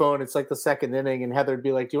on my phone. It's like the second inning, and Heather would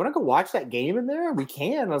be like, "Do you want to go watch that game in there?" We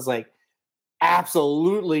can. I was like,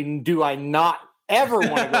 "Absolutely, do I not ever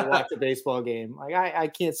want to go watch a baseball game? Like I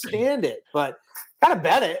can't stand it, but gotta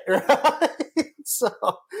bet it." Right? So,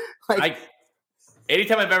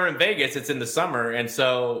 anytime I've ever in Vegas, it's in the summer, and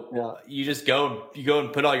so you just go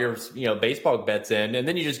and put all your baseball bets in, and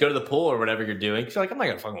then you just go to the pool or whatever you're doing. Because you're like, I'm not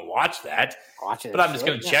gonna fucking watch that. But I'm just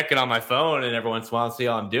gonna check it on my phone and every once in a while and see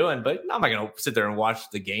how I'm doing. But I'm not gonna sit there and watch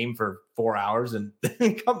the game for 4 hours and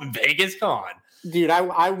come in Vegas. Come on, dude.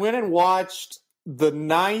 I went and watched the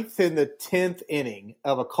 9th and the 10th inning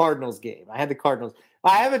of a Cardinals game. I had the Cardinals.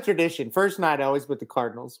 I have a tradition. First night, I always put the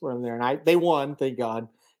Cardinals when I'm there, and they won. Thank God.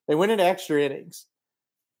 They went into extra innings.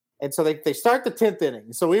 And so they start the 10th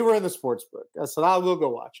inning. So we were in the sports book. I said, we'll go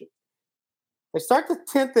watch it. They start the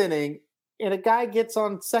 10th inning, and a guy gets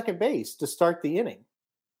on second base to start the inning.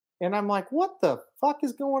 And I'm like, what the fuck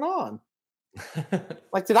is going on?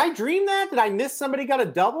 Like, did I dream that? Did I miss somebody got a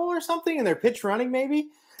double or something in their pitch running maybe?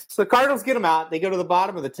 So the Cardinals get them out. They go to the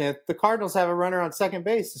bottom of the 10th. The Cardinals have a runner on second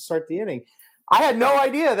base to start the inning. I had no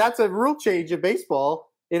idea that's a rule change in baseball.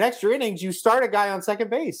 In extra innings, you start a guy on second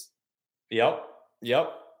base. Yep.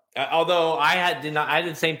 Although I had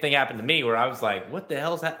the same thing happen to me where I was like, "What the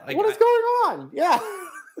hell's that? Like, what is going on?" Yeah.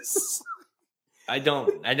 I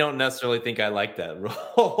don't necessarily think I like that rule.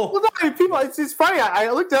 Well, no, I mean, people, it's funny. I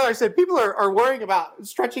looked at it. I said, people are worrying about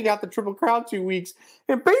stretching out the Triple Crown 2 weeks,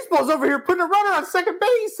 and baseball's over here putting a runner on second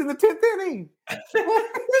base in the 10th inning. This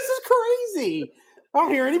is crazy. I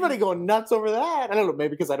don't hear anybody going nuts over that. I don't know,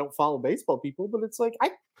 maybe because I don't follow baseball people, but it's like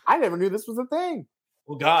I never knew this was a thing.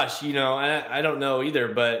 Well, gosh, I don't know either,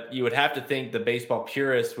 but you would have to think the baseball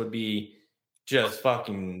purists would be just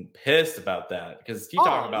fucking pissed about that, because you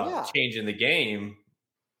talk about changing the game.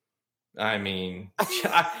 I mean,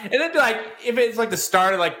 and then like if it's like the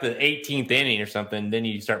start of like the 18th inning or something, then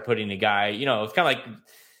you start putting a guy. It's kind of like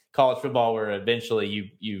college football where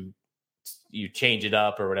eventually you change it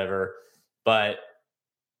up or whatever. But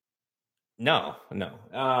no.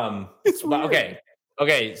 It's weird.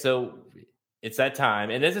 Okay. So it's that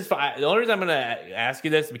time, and this is the only reason I'm going to ask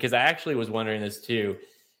you this because I actually was wondering this too.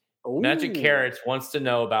 Ooh. Magic Carrots wants to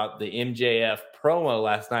know about the MJF promo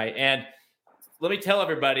last night. And let me tell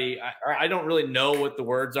everybody, I don't really know what the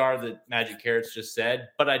words are that Magic Carrots just said,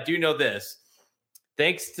 but I do know this.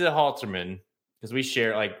 Thanks to Halterman, because we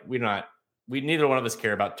share, neither one of us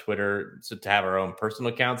care about Twitter to have our own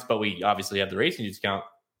personal accounts, but we obviously have the Racing Dudes account.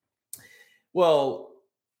 Well,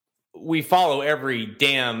 we follow every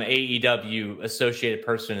damn AEW associated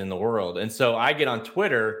person in the world. And so I get on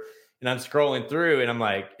Twitter and I'm scrolling through and I'm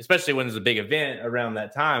like, especially when there's a big event around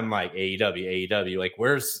that time, I'm like AEW, like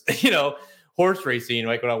where's, horse racing,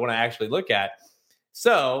 like what I want to actually look at.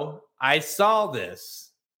 So I saw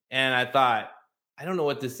this and I thought, I don't know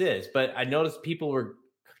what this is, but I noticed people were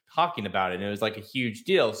talking about it and it was like a huge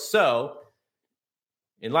deal. So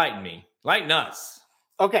enlighten us.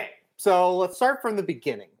 Okay. So let's start from the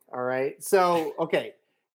beginning. All right. So, okay.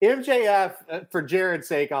 MJF, for Jared's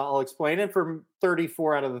sake, I'll explain it. For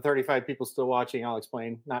 34 out of the 35 people still watching, I'll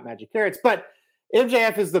explain, not Magic Carrots. But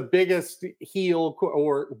MJF is the biggest heel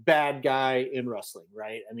or bad guy in wrestling,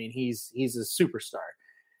 right? I mean, he's a superstar.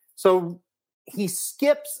 So he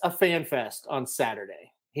skips a fan fest on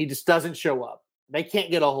Saturday. He just doesn't show up. They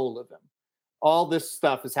can't get a hold of him. All this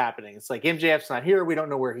stuff is happening. It's like MJF's not here. We don't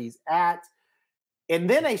know where he's at. And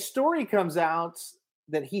then a story comes out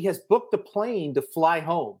that he has booked a plane to fly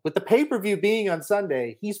home. With the pay-per-view being on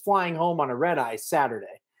Sunday, he's flying home on a red-eye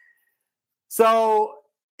Saturday. So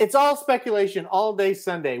it's all speculation all day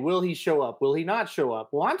Sunday. Will he show up? Will he not show up?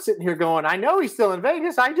 Well, I'm sitting here going, I know he's still in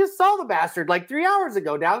Vegas. I just saw the bastard like 3 hours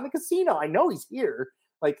ago down in the casino. I know he's here.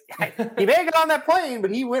 Like, he may get on that plane,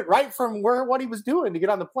 but he went right from what he was doing to get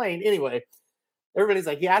on the plane. Anyway, everybody's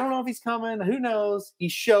like, yeah, I don't know if he's coming. Who knows? He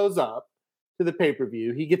shows up to the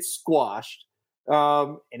pay-per-view. He gets squashed,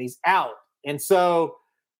 and he's out. And so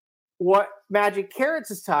what Magic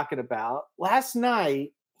Carrots is talking about, last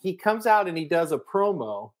night, he comes out and he does a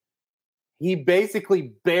promo. He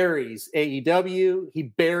basically buries AEW. He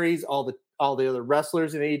buries all the other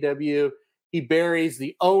wrestlers in AEW. He buries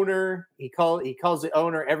the owner. He calls the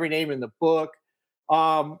owner every name in the book.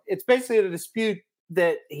 It's basically a dispute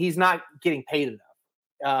that he's not getting paid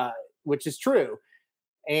enough, which is true.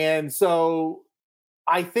 And so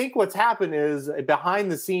I think what's happened is a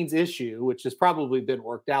behind the scenes issue, which has probably been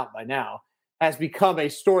worked out by now, has become a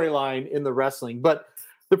storyline in the wrestling. But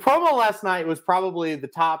the promo last night was probably the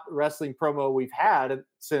top wrestling promo we've had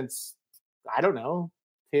since, I don't know,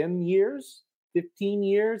 10 years, 15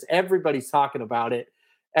 years. Everybody's talking about it.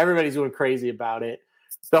 Everybody's going crazy about it.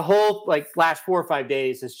 The whole last 4 or 5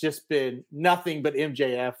 days has just been nothing but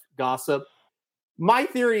MJF gossip. My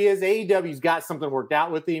theory is AEW's got something worked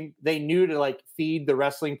out with him. They knew to feed the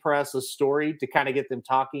wrestling press a story to kind of get them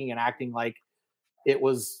talking and acting like it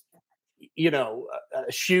was,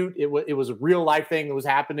 a shoot. It was a real life thing that was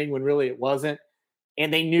happening when really it wasn't.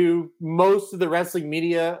 And they knew most of the wrestling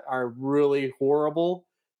media are really horrible,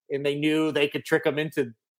 and they knew they could trick them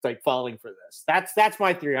into falling for this. That's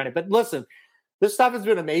my theory on it. But listen, this stuff has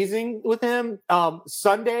been amazing with him.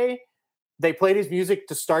 Sunday, they played his music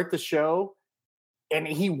to start the show, and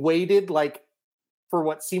he waited for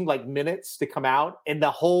what seemed like minutes to come out, and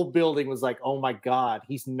the whole building was like, "Oh my God,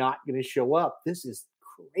 he's not going to show up. This is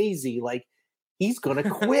crazy. He's going to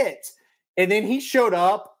quit." And then he showed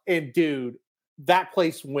up, and dude, that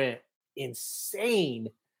place went insane.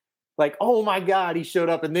 Oh my God, he showed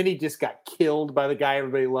up, and then he just got killed by the guy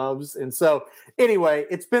everybody loves. And so anyway,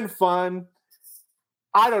 it's been fun.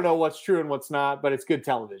 I don't know what's true and what's not, but it's good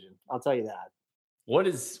television. I'll tell you that.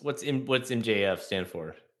 What's MJF stand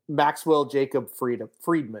for? Maxwell Jacob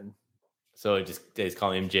Friedman. So they just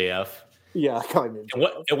call him MJF? Yeah, I call him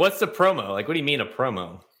MJF. And what's the promo? What do you mean a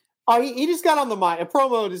promo? Oh, he just got on the mic. A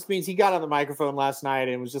promo just means he got on the microphone last night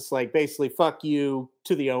and was just basically, fuck you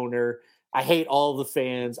to the owner. I hate all the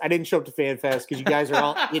fans. I didn't show up to Fan Fest because you guys are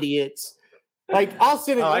all idiots. I'll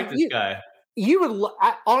sit in. I like this guy. You would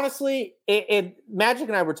honestly, and Magic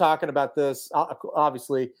and I were talking about this,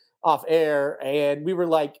 obviously off air, and we were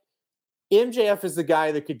like, MJF is the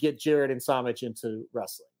guy that could get Jared and Samich into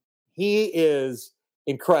wrestling. He is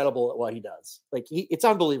incredible at what he does. It's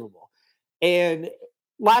unbelievable. And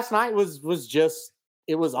last night was just,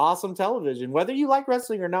 it was awesome television. Whether you like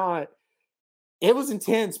wrestling or not, it was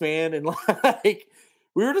intense, man. And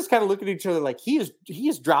we were just kind of looking at each other he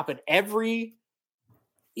is dropping every,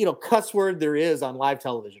 cuss word there is on live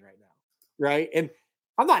television right now. Right. And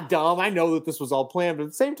I'm not dumb. I know that this was all planned, but at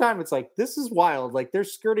the same time, it's this is wild. They're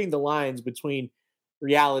skirting the lines between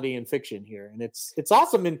reality and fiction here. And it's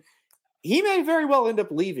awesome. And he may very well end up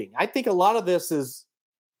leaving. I think a lot of this is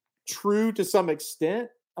true to some extent.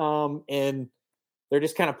 And they're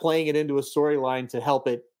just kind of playing it into a storyline to help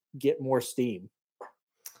it get more steam.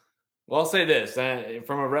 Well, I'll say this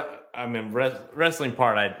from wrestling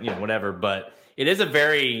part, whatever, but it is a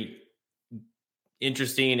very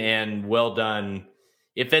interesting and well done.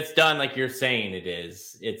 If it's done like you're saying it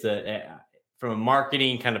is, it's from a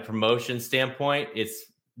marketing kind of promotion standpoint,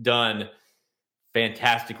 it's done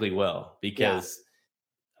fantastically well because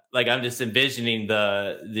I'm just envisioning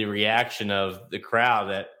the reaction of the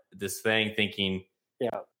crowd at this thing thinking,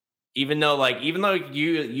 even though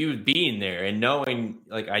you being there and knowing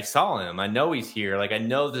I saw him, I know he's here. I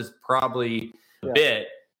know this probably a bit.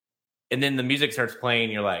 And then the music starts playing.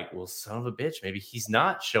 And you're like, well, son of a bitch, maybe he's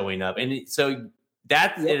not showing up. And so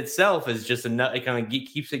that in itself is just it kind of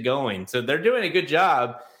keeps it going. So they're doing a good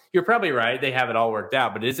job. You're probably right. They have it all worked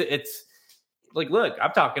out, but it's look,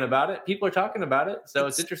 I'm talking about it. People are talking about it. So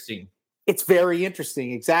it's interesting. It's very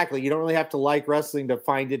interesting. Exactly. You don't really have to like wrestling to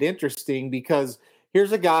find it interesting because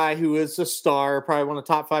here's a guy who is a star, probably one of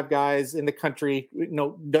the top 5 guys in the country.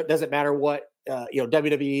 Doesn't matter what,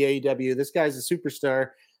 WWE, AEW, this guy's a superstar,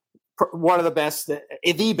 one of the best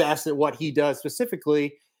at what he does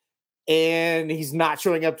specifically. And he's not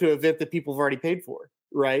showing up to an event that people have already paid for.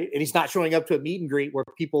 Right. And he's not showing up to a meet and greet where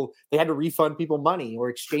they had to refund people money or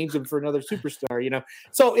exchange them for another superstar,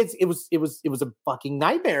 So it was a fucking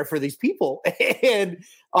nightmare for these people. And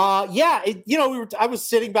I was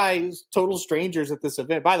sitting by total strangers at this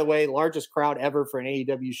event. By the way, largest crowd ever for an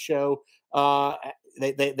AEW show.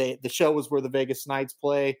 The show was where the Vegas Knights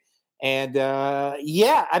play. And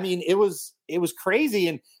it was crazy.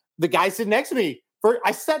 And the guy sitting next to me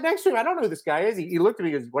I sat next to him. I don't know who this guy is. He looked at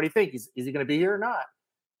me and goes, what do you think? Is he going to be here or not?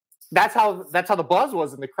 That's how the buzz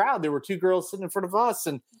was in the crowd. There were two girls sitting in front of us,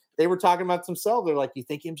 and they were talking about themselves. They're like, you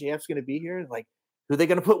think MJF's going to be here? Like, who are they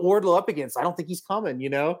going to put Wardlow up against? I don't think he's coming,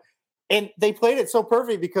 And they played it so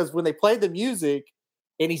perfect because when they played the music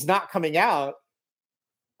and he's not coming out,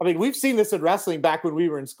 I mean, we've seen this in wrestling back when we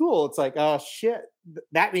were in school. It's like, oh, shit,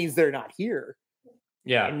 that means they're not here.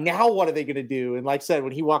 Yeah. And now what are they going to do? And like I said,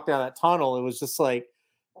 when he walked down that tunnel, it was just like,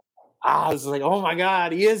 I was like, oh, my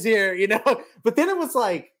God, he is here, But then it was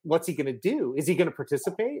like, what's he going to do? Is he going to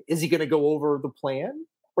participate? Is he going to go over the plan?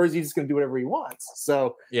 Or is he just going to do whatever he wants?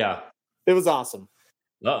 So yeah, it was awesome.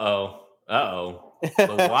 Uh-oh.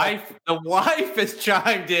 The wife has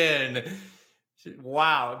chimed in.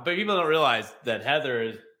 Wow. But people don't realize that Heather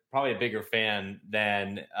is probably a bigger fan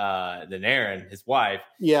than Aaron, his wife.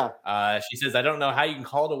 Yeah. She says, I don't know how you can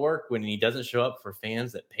call to work when he doesn't show up for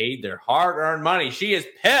fans that paid their hard-earned money. She is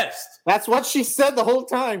pissed. That's what she said the whole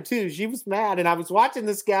time, too. She was mad. And I was watching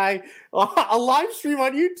this guy a live stream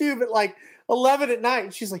on YouTube at like 11 at night.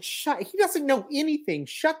 And she's like, he doesn't know anything.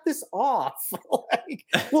 Shut this off.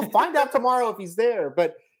 We'll find out tomorrow if he's there.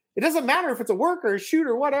 But it doesn't matter if it's a work or a shoot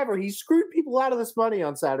or whatever. He screwed people out of this money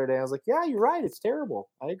on Saturday. I was like, yeah, you're right. It's terrible.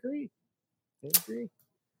 I agree.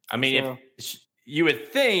 I mean, if you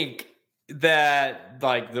would think that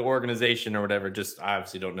like the organization or whatever, just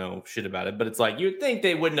obviously don't know shit about it, but it's like, you would think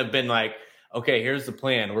they wouldn't have been like, okay, here's the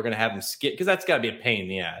plan. We're going to have him skip. Cause that's gotta be a pain in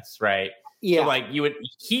the ass. Right. Yeah. So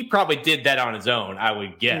he probably did that on his own, I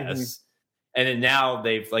would guess. Mm-hmm. And then now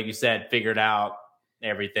they've, like you said, figured out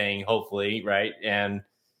everything, hopefully. Right. And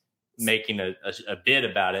making a bid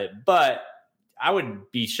about it, but I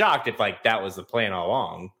would be shocked if like that was the plan all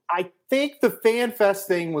along. I think the Fan Fest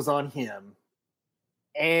thing was on him,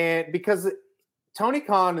 and because Tony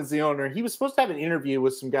Khan is the owner, he was supposed to have an interview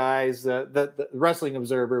with some guys. The Wrestling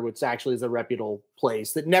Observer, which actually is a reputable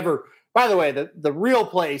place that never. By the way, the real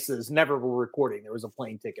places never were recording. There was a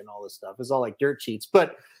plane ticket and all this stuff. It's all like dirt sheets.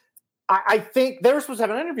 But I think they were supposed to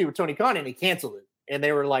have an interview with Tony Khan, and he canceled it. And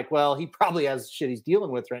they were like, well, he probably has shit he's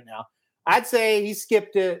dealing with right now. I'd say he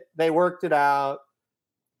skipped it. They worked it out.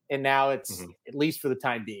 And now it's, at least for the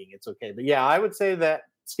time being, it's okay. But yeah, I would say that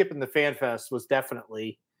skipping the Fan Fest was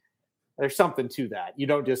definitely, there's something to that. You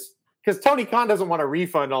don't just, because Tony Khan doesn't want to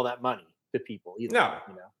refund all that money to people either. No.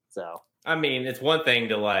 So. I mean, it's one thing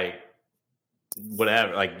to like,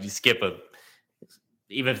 whatever, like you skip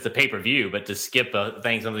even if it's a pay-per-view, but to skip a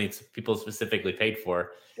thing, something people specifically paid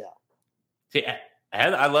for. Yeah. See,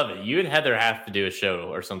 I love it. You and Heather have to do a show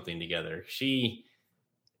or something together.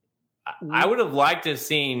 I would have liked to have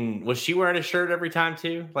seen, was she wearing a shirt every time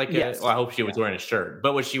too? Like, yes. I hope she was wearing a shirt,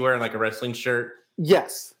 but was she wearing like a wrestling shirt?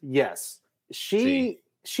 Yes. She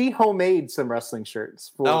homemade some wrestling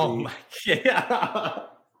shirts. My God.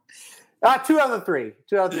 2 out of the 3.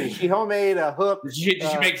 She homemade a hook. Did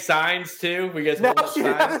she make signs too? We guys no, she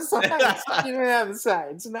didn't have the signs. She didn't have the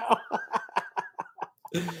signs. No.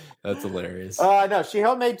 That's hilarious. No, she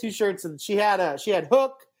homemade 2 shirts, and she had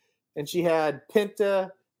Hook, and she had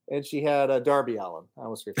Penta, and she had Darby Allin. I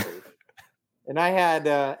was her sleeve. And I had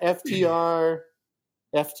FTR,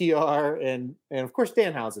 and of course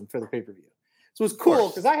Danhausen for the pay-per-view. So it was cool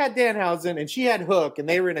because I had Danhausen and she had Hook, and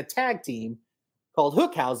they were in a tag team called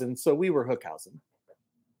Hookhausen, so we were Hookhausen.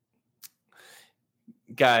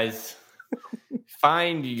 Guys,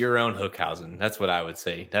 find your own Hookhausen. That's what I would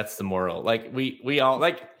say. That's the moral. Like we all,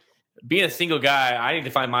 like, being a single guy, I need to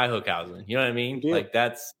find my Hookhausen. You know what I mean? Yeah. Like,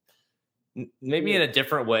 that's maybe in a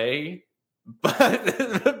different way, but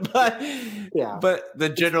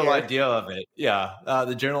the general idea of it. Yeah.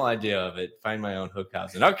 The general idea of it. Find my own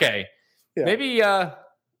Hookhausen. Okay. Yeah. Maybe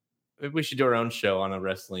we should do our own show on a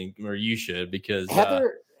wrestling, or you should, because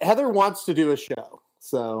Heather wants to do a show.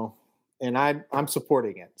 So, and I'm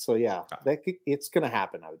supporting it. So yeah, it's going to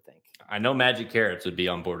happen, I would think. I know Magic Carrots would be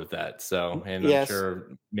on board with that. So, and yes. I'm sure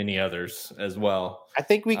many others as well. I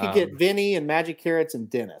think we could get Vinny and Magic Carrots and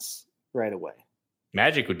Dennis right away.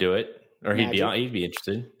 Magic would do it, or he'd be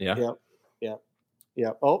interested. Yeah.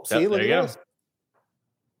 Yep. Oh, see, look there you at go. this.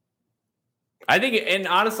 I think, and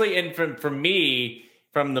honestly, and from me,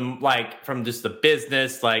 from just the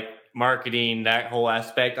business, like marketing, that whole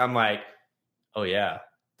aspect, I'm like, oh yeah,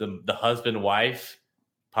 the husband wife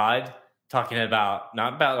pod talking about,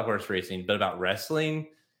 not about the horse racing, but about wrestling,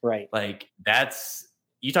 right? Like that's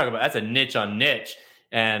a niche on niche,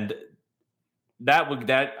 and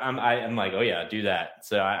I'm like, oh yeah, do that.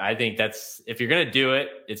 So I think that's, if you're gonna do it,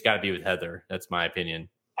 it's got to be with Heather. That's my opinion.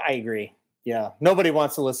 I agree. Yeah, nobody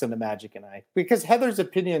wants to listen to Magic and I, because Heather's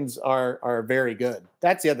opinions are very good.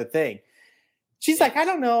 That's the other thing. She's like, I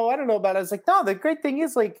don't know about it. I was like, no, the great thing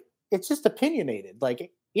is like, it's just opinionated.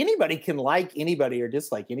 Like anybody can like anybody or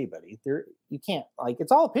dislike anybody. You can't like,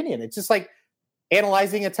 it's all opinion. It's just like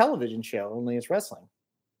analyzing a television show, only it's wrestling.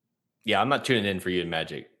 Yeah, I'm not tuning in for you and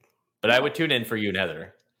Magic, but I would tune in for you and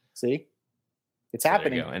Heather. See, it's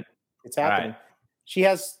happening. It's happening. Right. She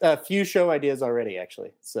has a few show ideas already,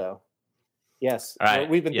 actually. So, yes, right.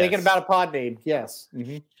 We've been thinking about a pod name. Yes.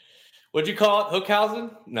 Mm-hmm. What'd you call it?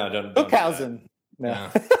 Hookhausen? No, don't. Hookhausen. No.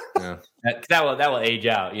 That will age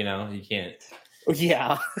out. You know, you can't.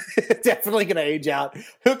 Yeah, definitely going to age out.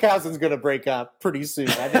 Hookhausen's going to break up pretty soon.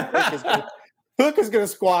 I think Hook is going to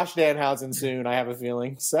squash Danhausen soon. I have a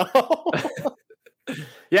feeling. So,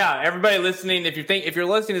 yeah, everybody listening, if you're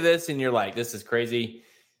listening to this and you're like, this is crazy,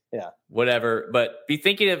 yeah, whatever. But be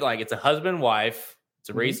thinking of like it's a husband wife, it's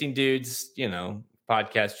a Racing Dudes,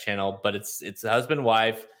 podcast channel, but it's a husband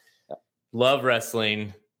wife, love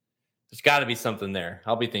wrestling. There's got to be something there.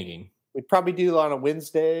 I'll be thinking. We'd probably do on a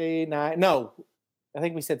Wednesday night. No, I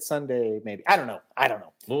think we said Sunday, maybe. I don't know.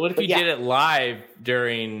 Well, what if you did it live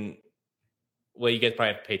during? Well, you guys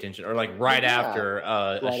probably have to pay attention, or like after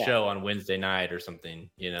a show on Wednesday night or something.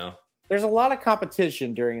 There's a lot of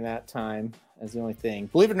competition during that time. Is the only thing.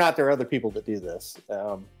 Believe it or not, there are other people that do this.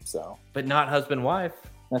 But not husband wife.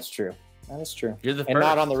 That's true. That is true. You're the and first.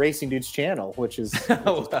 Not on the Racing Dudes channel, which is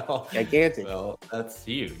gigantic. Well, that's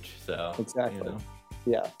huge. So exactly.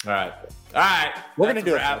 Yeah. All right. We're gonna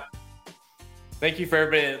do it. Thank you for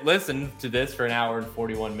everybody that listened to this for an hour and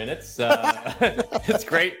 41 minutes. It's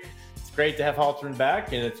great. It's great to have Halterman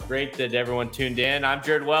back, and it's great that everyone tuned in. I'm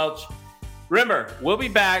Jared Welch. Remember, we'll be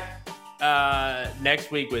back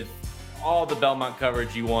next week with all the Belmont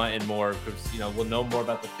coverage you want and more. Because we'll know more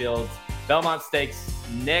about the fields. Belmont Stakes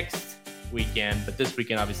next weekend, but this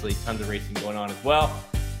weekend, obviously, tons of racing going on as well.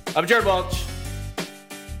 I'm Jared Welch.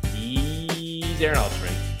 He's Aaron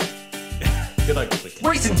Halterman. Good luck this weekend.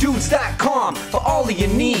 RacingDudes.com for all of your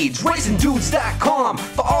needs. RacingDudes.com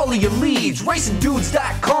for all of your leads.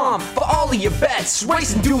 RacingDudes.com for all of your bets.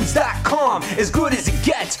 RacingDudes.com as good as it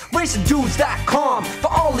gets. RacingDudes.com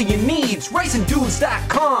for all of your needs.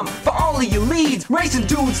 RacingDudes.com for all of your leads.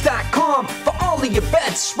 RacingDudes.com for all of your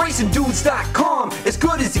bets. RacingDudes.com as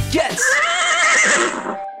good as it gets.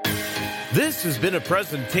 This has been a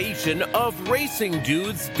presentation of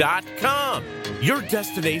RacingDudes.com, your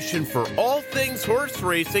destination for all things horse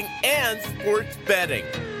racing and sports betting.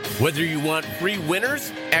 Whether you want free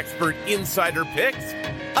winners, expert insider picks,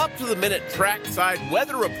 up-to-the-minute trackside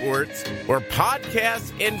weather reports, or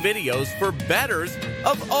podcasts and videos for bettors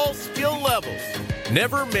of all skill levels.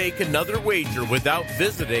 Never make another wager without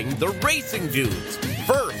visiting the Racing Dudes.